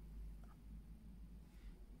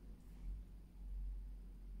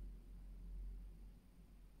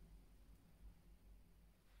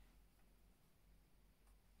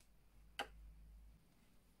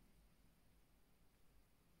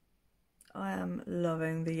 I am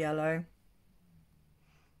loving the yellow.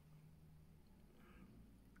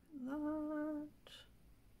 That.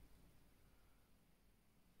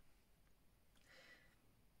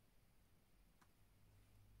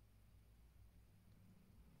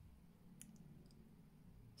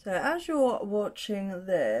 So as you're watching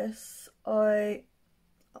this,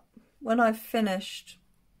 when I've finished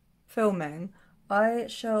filming, I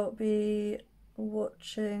shall be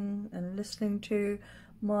watching and listening to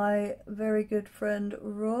my very good friend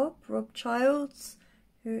Rob Childs,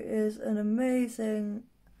 who is an amazing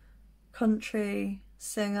country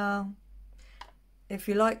singer. If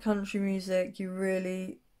you like country music, you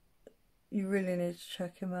really need to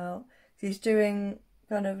check him out. He's doing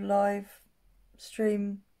kind of live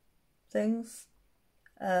stream things.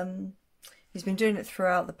 He's been doing it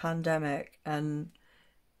throughout the pandemic, and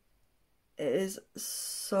it is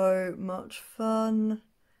so much fun.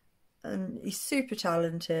 And he's super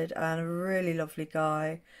talented and a really lovely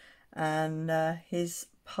guy. And his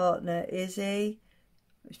partner Izzy,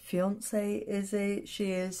 his fiance Izzy, she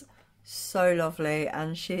is so lovely.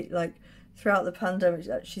 And she, like, throughout the pandemic,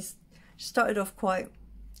 she started off quite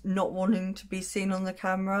not wanting to be seen on the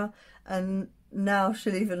camera, and now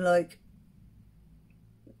she'll even like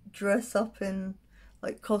dress up in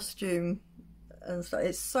like costume and stuff.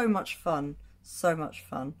 It's so much fun, so much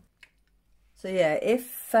fun. So yeah,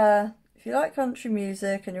 if you like country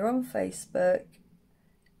music and you're on Facebook,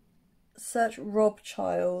 search Rob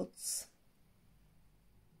Childs.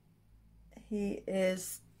 He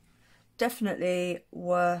is definitely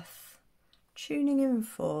worth tuning in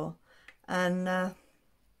for. And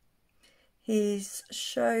he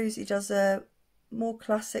does a more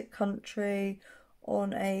classic country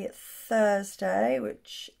on a Thursday,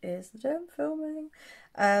 which is the day I'm filming.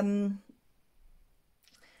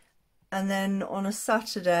 And then on a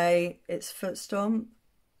Saturday, it's Foot Stomp.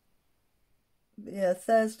 Yeah,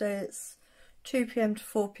 Thursday it's 2 PM to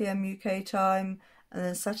 4 PM UK time. And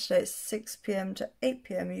then Saturday it's 6 PM to 8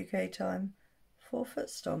 PM UK time for Foot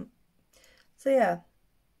Stomp. So yeah.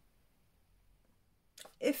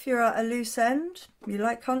 If you're at a loose end, you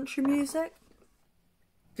like country music,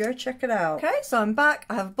 go check it out. Okay, so I'm back.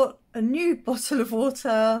 I have bought a new bottle of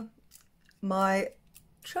water. My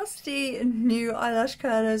trusty new eyelash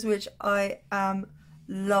curlers, which I am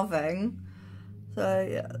loving. So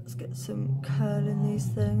yeah, let's get some curl in these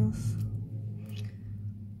things.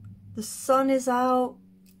 The sun is out.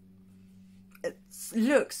 It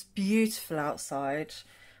looks beautiful outside.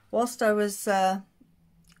 Whilst I was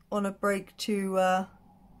on a break to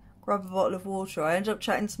grab a bottle of water, I ended up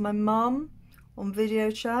chatting to my mum on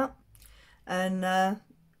video chat, and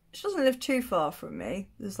she doesn't live too far from me.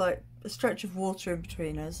 There's like a stretch of water in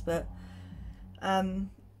between us, but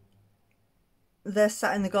they're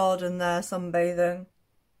sat in the garden there sunbathing.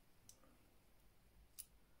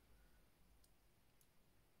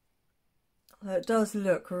 It does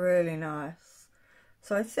look really nice.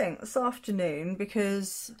 So I think this afternoon,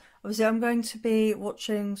 because obviously I'm going to be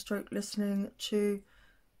watching stroke listening to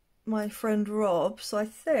my friend Rob, so I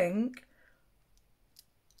think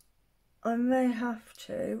I may have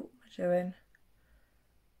to, what am I doing?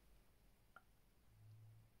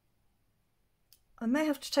 I may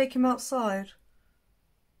have to take him outside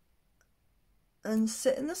and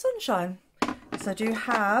sit in the sunshine. So I do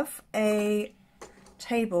have a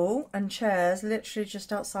table and chairs literally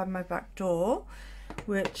just outside my back door,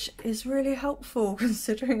 which is really helpful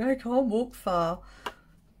considering I can't walk far,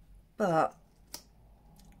 but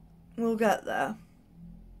we'll get there.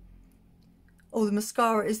 Oh, the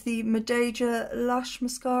mascara is the Madaj Lash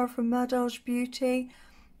Mascara from Madaj Beauty.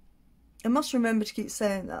 I must remember to keep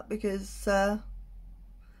saying that because I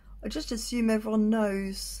just assume everyone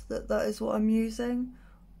knows that that is what I'm using.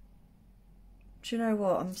 Do you know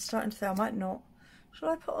what? I'm starting to think I might not. Shall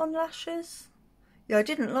I put on lashes? Yeah, I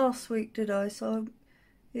didn't last week, did I? So,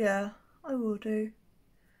 yeah, I will do.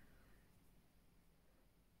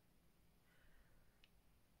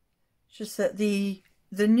 It's just that the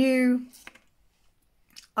new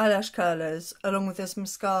eyelash curlers, along with this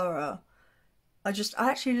mascara, I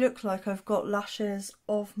actually look like I've got lashes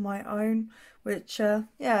of my own, which,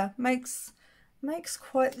 yeah, makes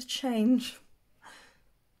quite the change.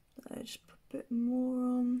 I just put a bit more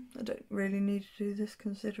on. I don't really need to do this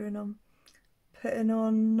considering I'm putting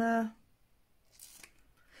on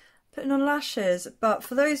lashes. But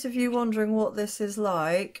for those of you wondering what this is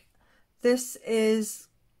like, this is,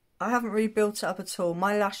 I haven't really built it up at all.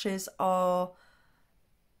 My lashes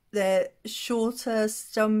they're shorter,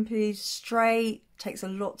 stumpy, straight, takes a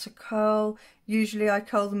lot to curl. Usually I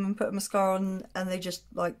curl them and put a mascara on and they just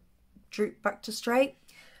like droop back to straight.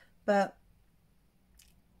 But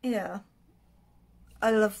yeah,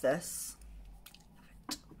 I love this.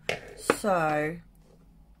 So,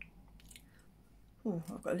 oh,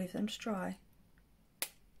 I've got to leave them to dry.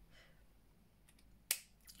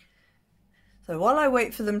 So while I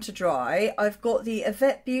wait for them to dry, I've got the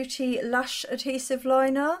Yvette Beauty Lash Adhesive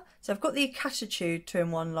Liner. So I've got the Catrice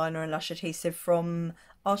 2-in-1 liner and lash adhesive from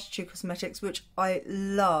Cosmetics, which I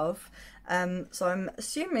love. So I'm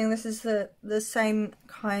assuming this is the same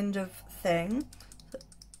kind of thing.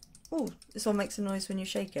 Oh, this one makes a noise when you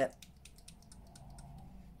shake it.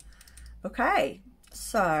 Okay,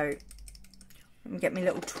 so let me get my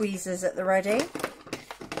little tweezers at the ready.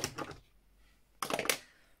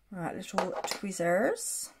 Right, little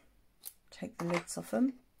tweezers. Take the lids off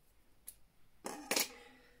them.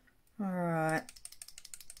 Alright.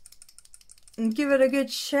 And give it a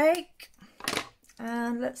good shake.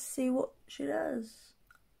 And let's see what she does.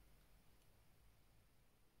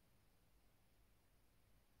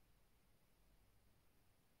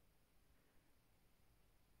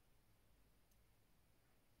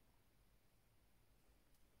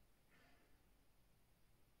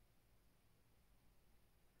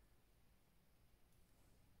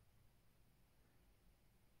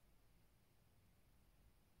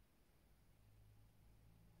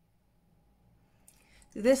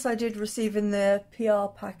 This I did receive in the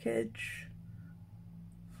PR package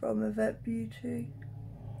from Yvette Beauty.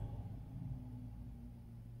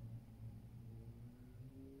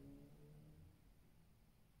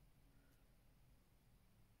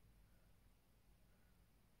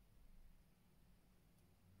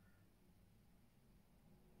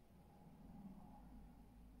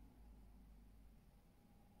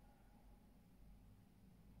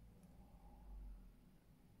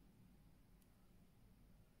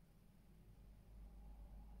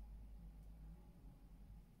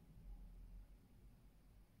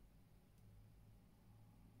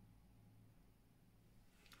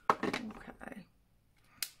 Okay.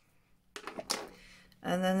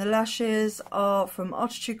 And then the lashes are from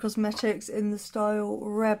Cosmetics in the style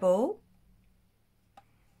Rebel.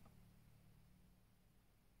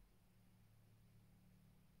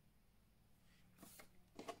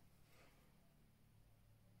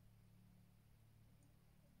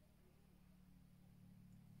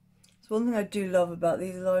 So one thing I do love about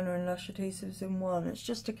these liner and lash adhesives in one, it's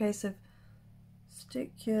just a case of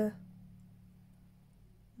stick your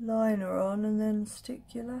liner on and then stick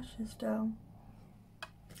your lashes down.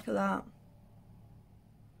 Look at that.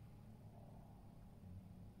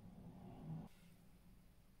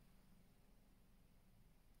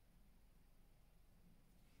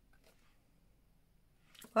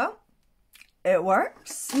 Well, it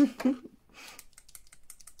works.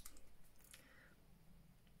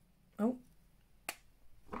 Oh.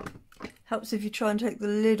 Helps if you try and take the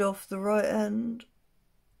lid off the right end.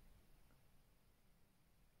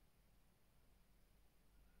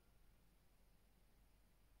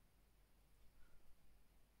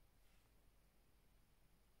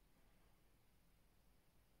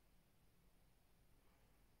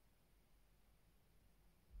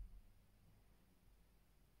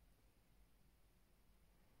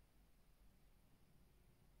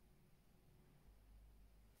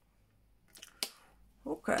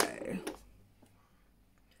 Okay.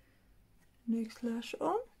 Next lash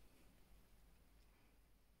on.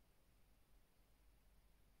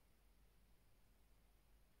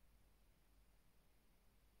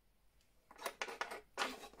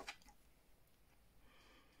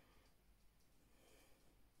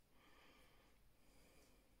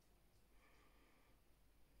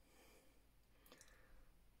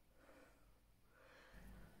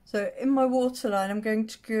 So in my waterline, I'm going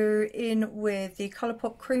to go in with the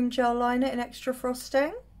Colourpop Cream Gel Liner in Extra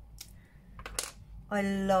Frosting. I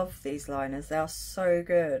love these liners, they are so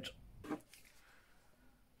good.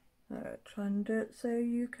 Alright, try and do it so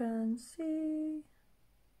you can see.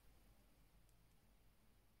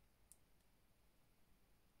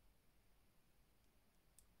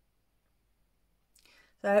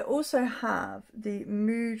 So I also have the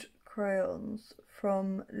Mood crayons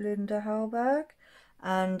from Linda Hallberg,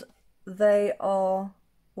 and they are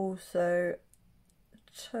also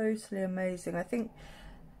totally amazing. I think,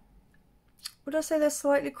 would I say they're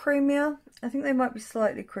slightly creamier? I think they might be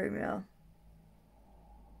slightly creamier.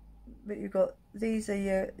 But you've got, these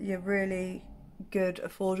are your really good,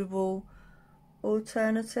 affordable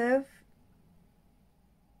alternative.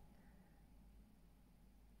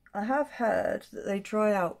 I have heard that they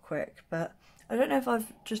dry out quick, but I don't know if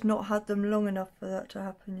I've just not had them long enough for that to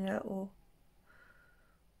happen yet, or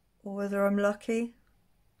whether I'm lucky.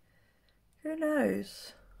 Who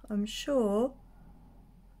knows? I'm sure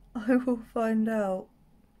I will find out.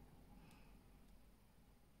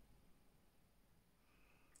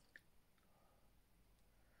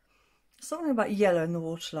 Something about yellow in the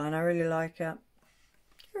waterline, I really like it.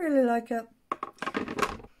 I really like it.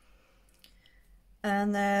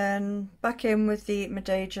 And then back in with the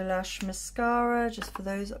Madaj Lash Mascara, just for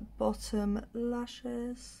those bottom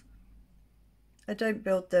lashes. I don't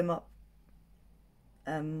build them up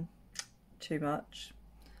too much.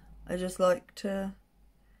 I just like to,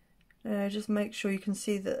 you know, just make sure you can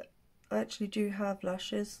see that I actually do have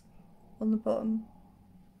lashes on the bottom.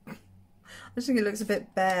 I just think it looks a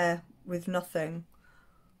bit bare with nothing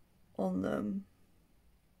on them.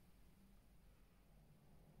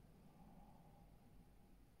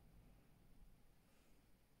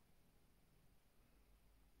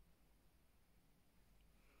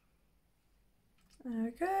 There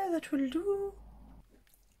we go, that will do.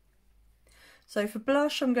 So for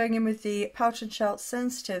blush, I'm going in with the Poutnshout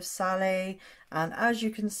Sensitive Sally, and as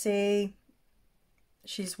you can see,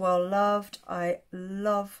 she's well loved. I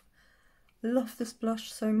love this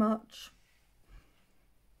blush so much.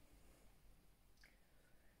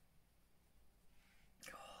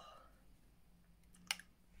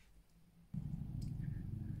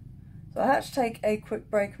 So I had to take a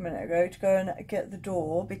quick break a minute ago to go and get the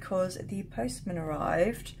door because the postman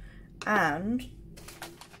arrived, and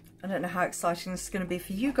I don't know how exciting this is going to be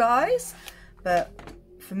for you guys, but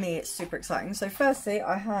for me it's super exciting. So firstly,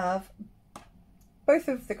 I have both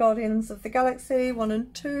of the Guardians of the Galaxy 1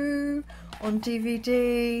 and 2 on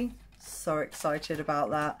DVD. So excited about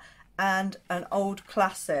that. And an old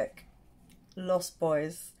classic, Lost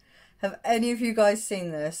Boys. Have any of you guys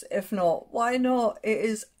seen this? If not, why not? It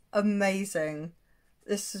is amazing.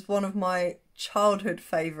 This is one of my childhood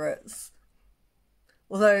favourites.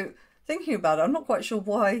 Although, thinking about it, I'm not quite sure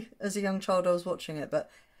why as a young child I was watching it, but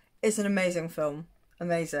it's an amazing film.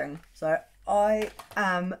 Amazing. So I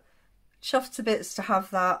am chuffed to bits to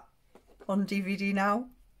have that on DVD now.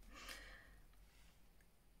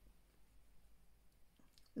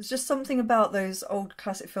 There's just something about those old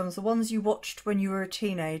classic films, the ones you watched when you were a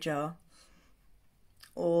teenager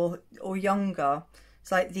or younger.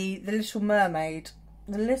 It's like the Little Mermaid.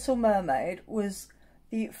 The Little Mermaid was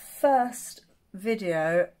the first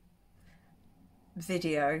video,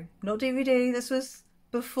 not DVD, this was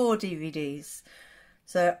before DVDs.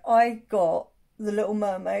 So I got the Little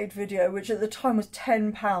Mermaid video, which at the time was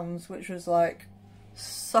 £10, which was like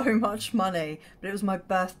so much money, but it was my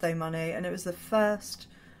birthday money, and it was the first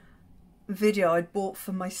video I'd bought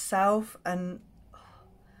for myself, and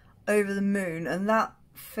over the moon. And that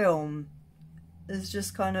film is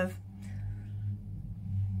just kind of,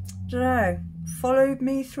 I don't know, followed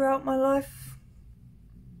me throughout my life.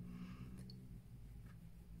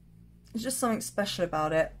 There's just something special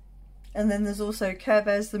about it. And then there's also Care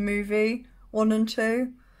Bears the movie 1 and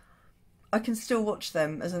 2. I can still watch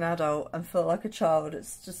them as an adult and feel like a child.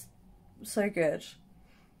 It's just so good.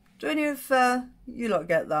 Do any of you lot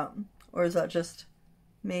get that? Or is that just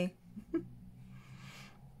me?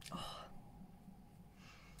 Oh.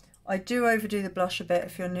 I do overdo the blush a bit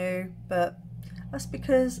if you're new, but that's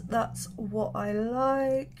because that's what I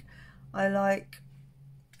like. I like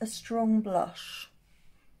a strong blush.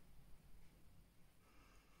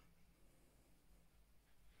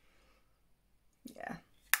 Yeah,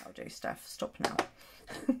 I'll do stuff. Stop now.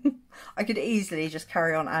 I could easily just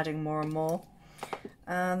carry on adding more and more.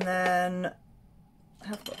 And then I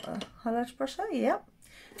have got a highlighter brush there, yep.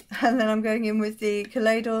 And then I'm going in with the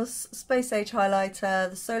Kaleidos Space Age highlighter,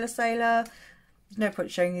 the Solar Sailor. There's no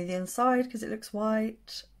point showing you the inside because it looks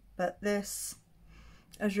white, but this,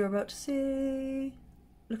 as you're about to see,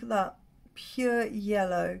 look at that, pure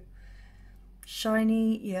yellow,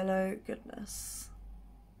 shiny yellow goodness.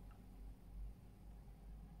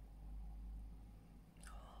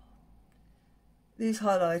 These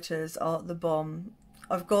highlighters are the bomb.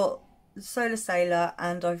 I've got Solar Sailor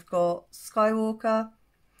and I've got Skywalker,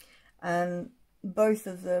 and both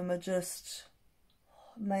of them are just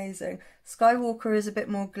amazing. Skywalker is a bit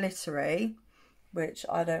more glittery, which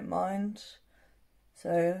I don't mind.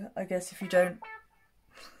 So I guess if you don't...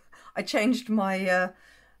 I changed my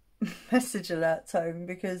message alert tone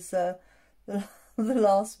because the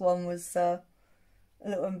last one was a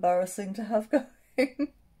little embarrassing to have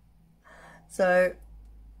going. So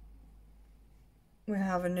we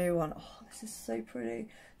have a new one. Oh, this is so pretty.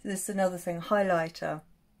 So this is another thing, highlighter.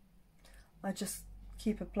 I just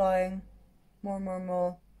keep applying more and more and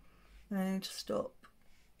more, and I need to stop,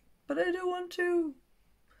 but I don't want to.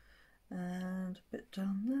 And a bit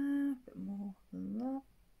down there, a bit more than that.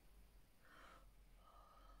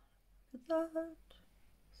 Look at that.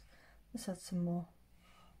 Let's add some more.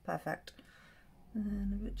 Perfect. And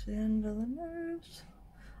then a bit to the end of the nose.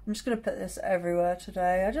 I'm just going to put this everywhere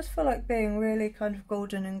today. I just feel like being really kind of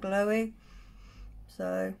golden and glowy.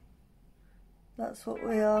 So that's what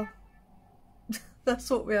we are. That's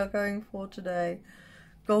what we are going for today.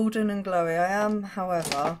 Golden and glowy. I am,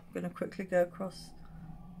 however, going to quickly go across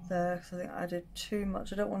there because I think I did too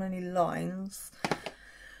much. I don't want any lines.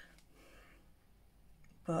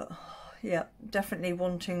 But yeah, definitely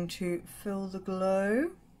wanting to feel the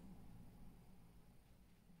glow.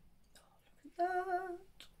 Oh, look at that.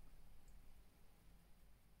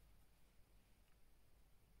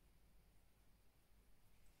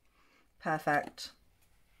 Perfect.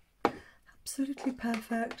 Absolutely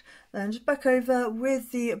perfect. Then just back over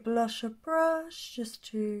with the blusher brush just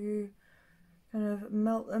to kind of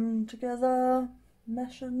melt them together,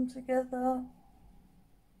 mesh them together,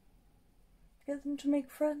 get them to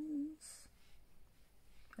make friends.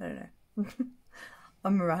 I don't know.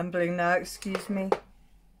 I'm rambling now, excuse me.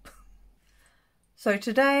 So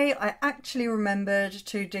today I actually remembered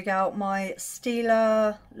to dig out my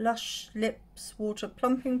Stila Lush Lips Water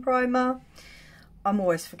Plumping Primer. I'm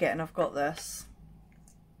always forgetting I've got this.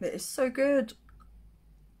 It is so good.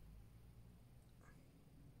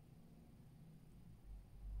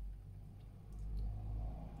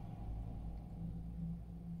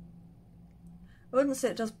 I wouldn't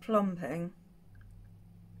say it does plumping.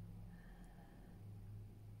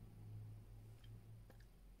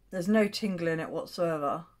 There's no tingle in it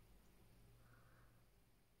whatsoever.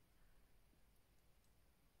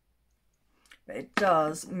 But it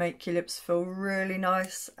does make your lips feel really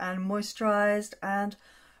nice and moisturised and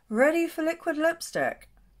ready for liquid lipstick.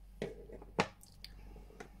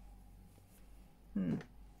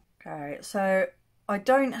 Okay, so I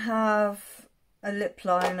don't have a lip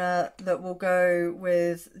liner that will go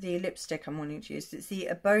with the lipstick I'm wanting to use. It's the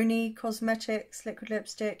Ebony Cosmetics liquid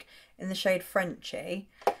lipstick in the shade Frenchy.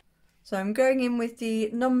 So I'm going in with the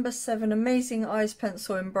number 7 Amazing Eyes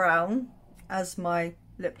Pencil in Brown as my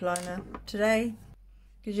lip liner today.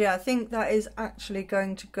 Because yeah, I think that is actually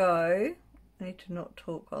going to go. I need to not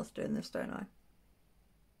talk whilst doing this, don't I?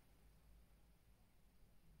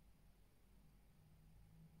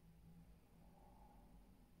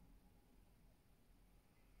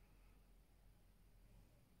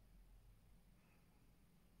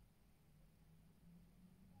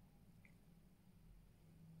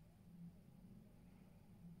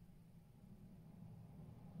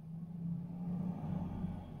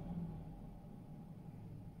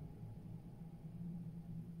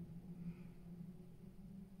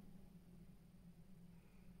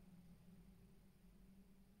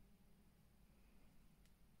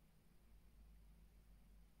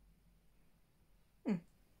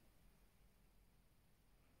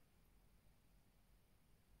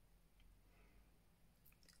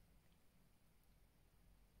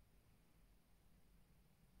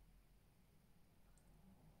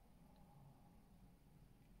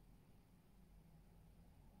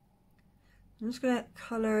 I'm just going to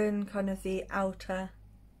colour in kind of the outer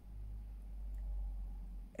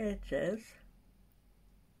edges.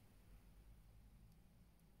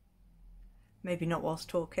 Maybe not whilst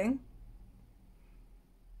talking.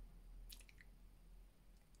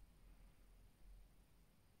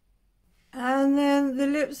 And then the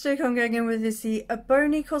lipstick I'm going in with is the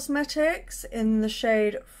Ebony Cosmetics in the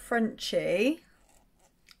shade Frenchy.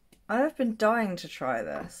 I have been dying to try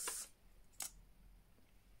this.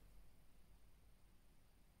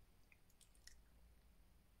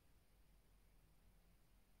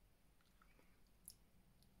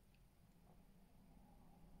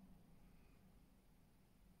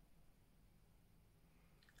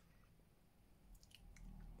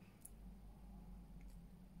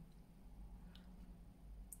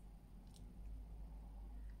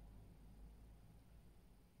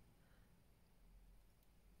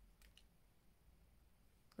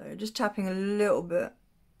 So just tapping a little bit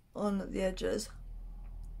on the edges.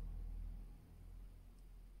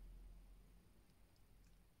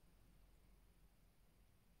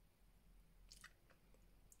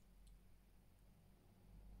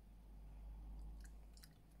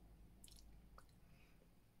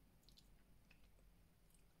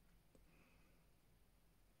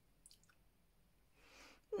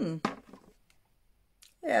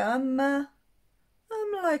 Yeah, I'm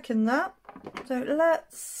liking that. So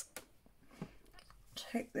let's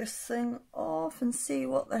take this thing off and see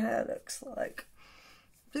what the hair looks like.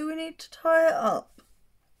 Do we need to tie it up?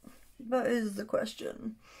 That is the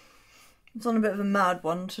question. It's on a bit of a mad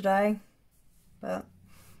one today, but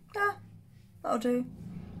yeah, that'll do.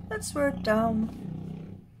 Let's wear it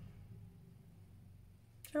down,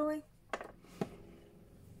 shall we?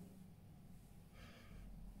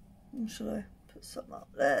 And shall I put some up?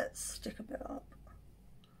 Let's stick a bit up.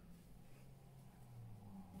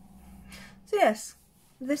 So yes,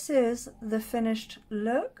 this is the finished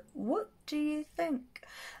look. What do you think?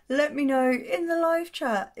 Let me know in the live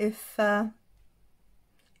chat if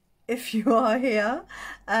you are here,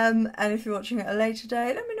 and if you're watching at a later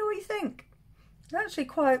date, let me know what you think. It's actually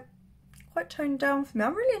quite toned down for me.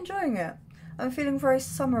 I'm really enjoying it. I'm feeling very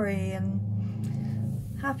summery and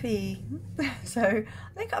happy. So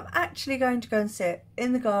I think I'm actually going to go and sit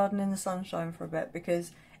in the garden in the sunshine for a bit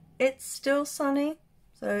because it's still sunny.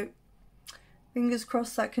 So fingers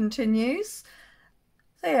crossed that continues.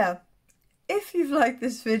 So yeah, if you've liked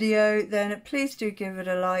this video, then please do give it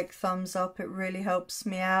a like, thumbs up, it really helps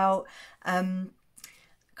me out.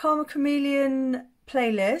 Karma Chameleon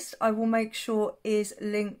playlist I will make sure is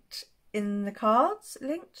linked in the cards.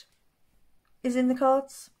 Is in the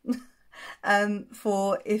cards.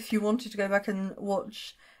 For if you wanted to go back and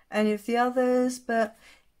watch any of the others. But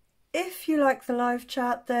if you like the live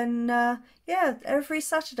chat, then yeah, every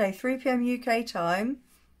Saturday 3 PM UK time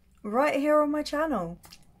right here on my channel.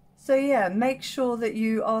 So yeah, make sure that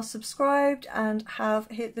you are subscribed and have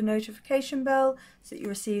hit the notification bell so that you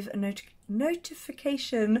receive a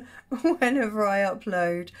notification whenever I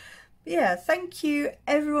upload. But yeah, thank you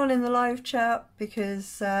everyone in the live chat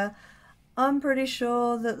because I'm pretty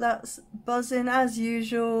sure that that's buzzing as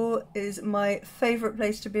usual. Is my favourite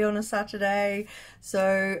place to be on a Saturday.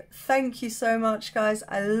 So thank you so much guys,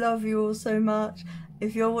 I love you all so much.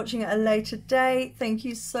 If you're watching at a later date, thank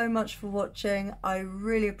you so much for watching, I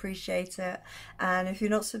really appreciate it. And if you're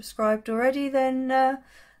not subscribed already, then I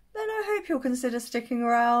hope you'll consider sticking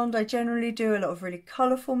around. I generally do a lot of really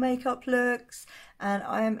colourful makeup looks and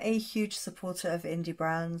I am a huge supporter of indie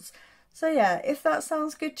brands. So yeah, if that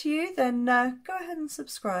sounds good to you, then go ahead and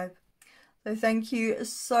subscribe. So thank you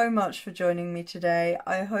so much for joining me today.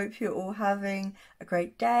 I hope you're all having a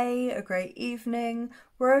great day, a great evening,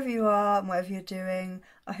 wherever you are and whatever you're doing.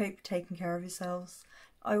 I hope you're taking care of yourselves.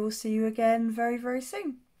 I will see you again very, very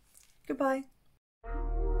soon. Goodbye.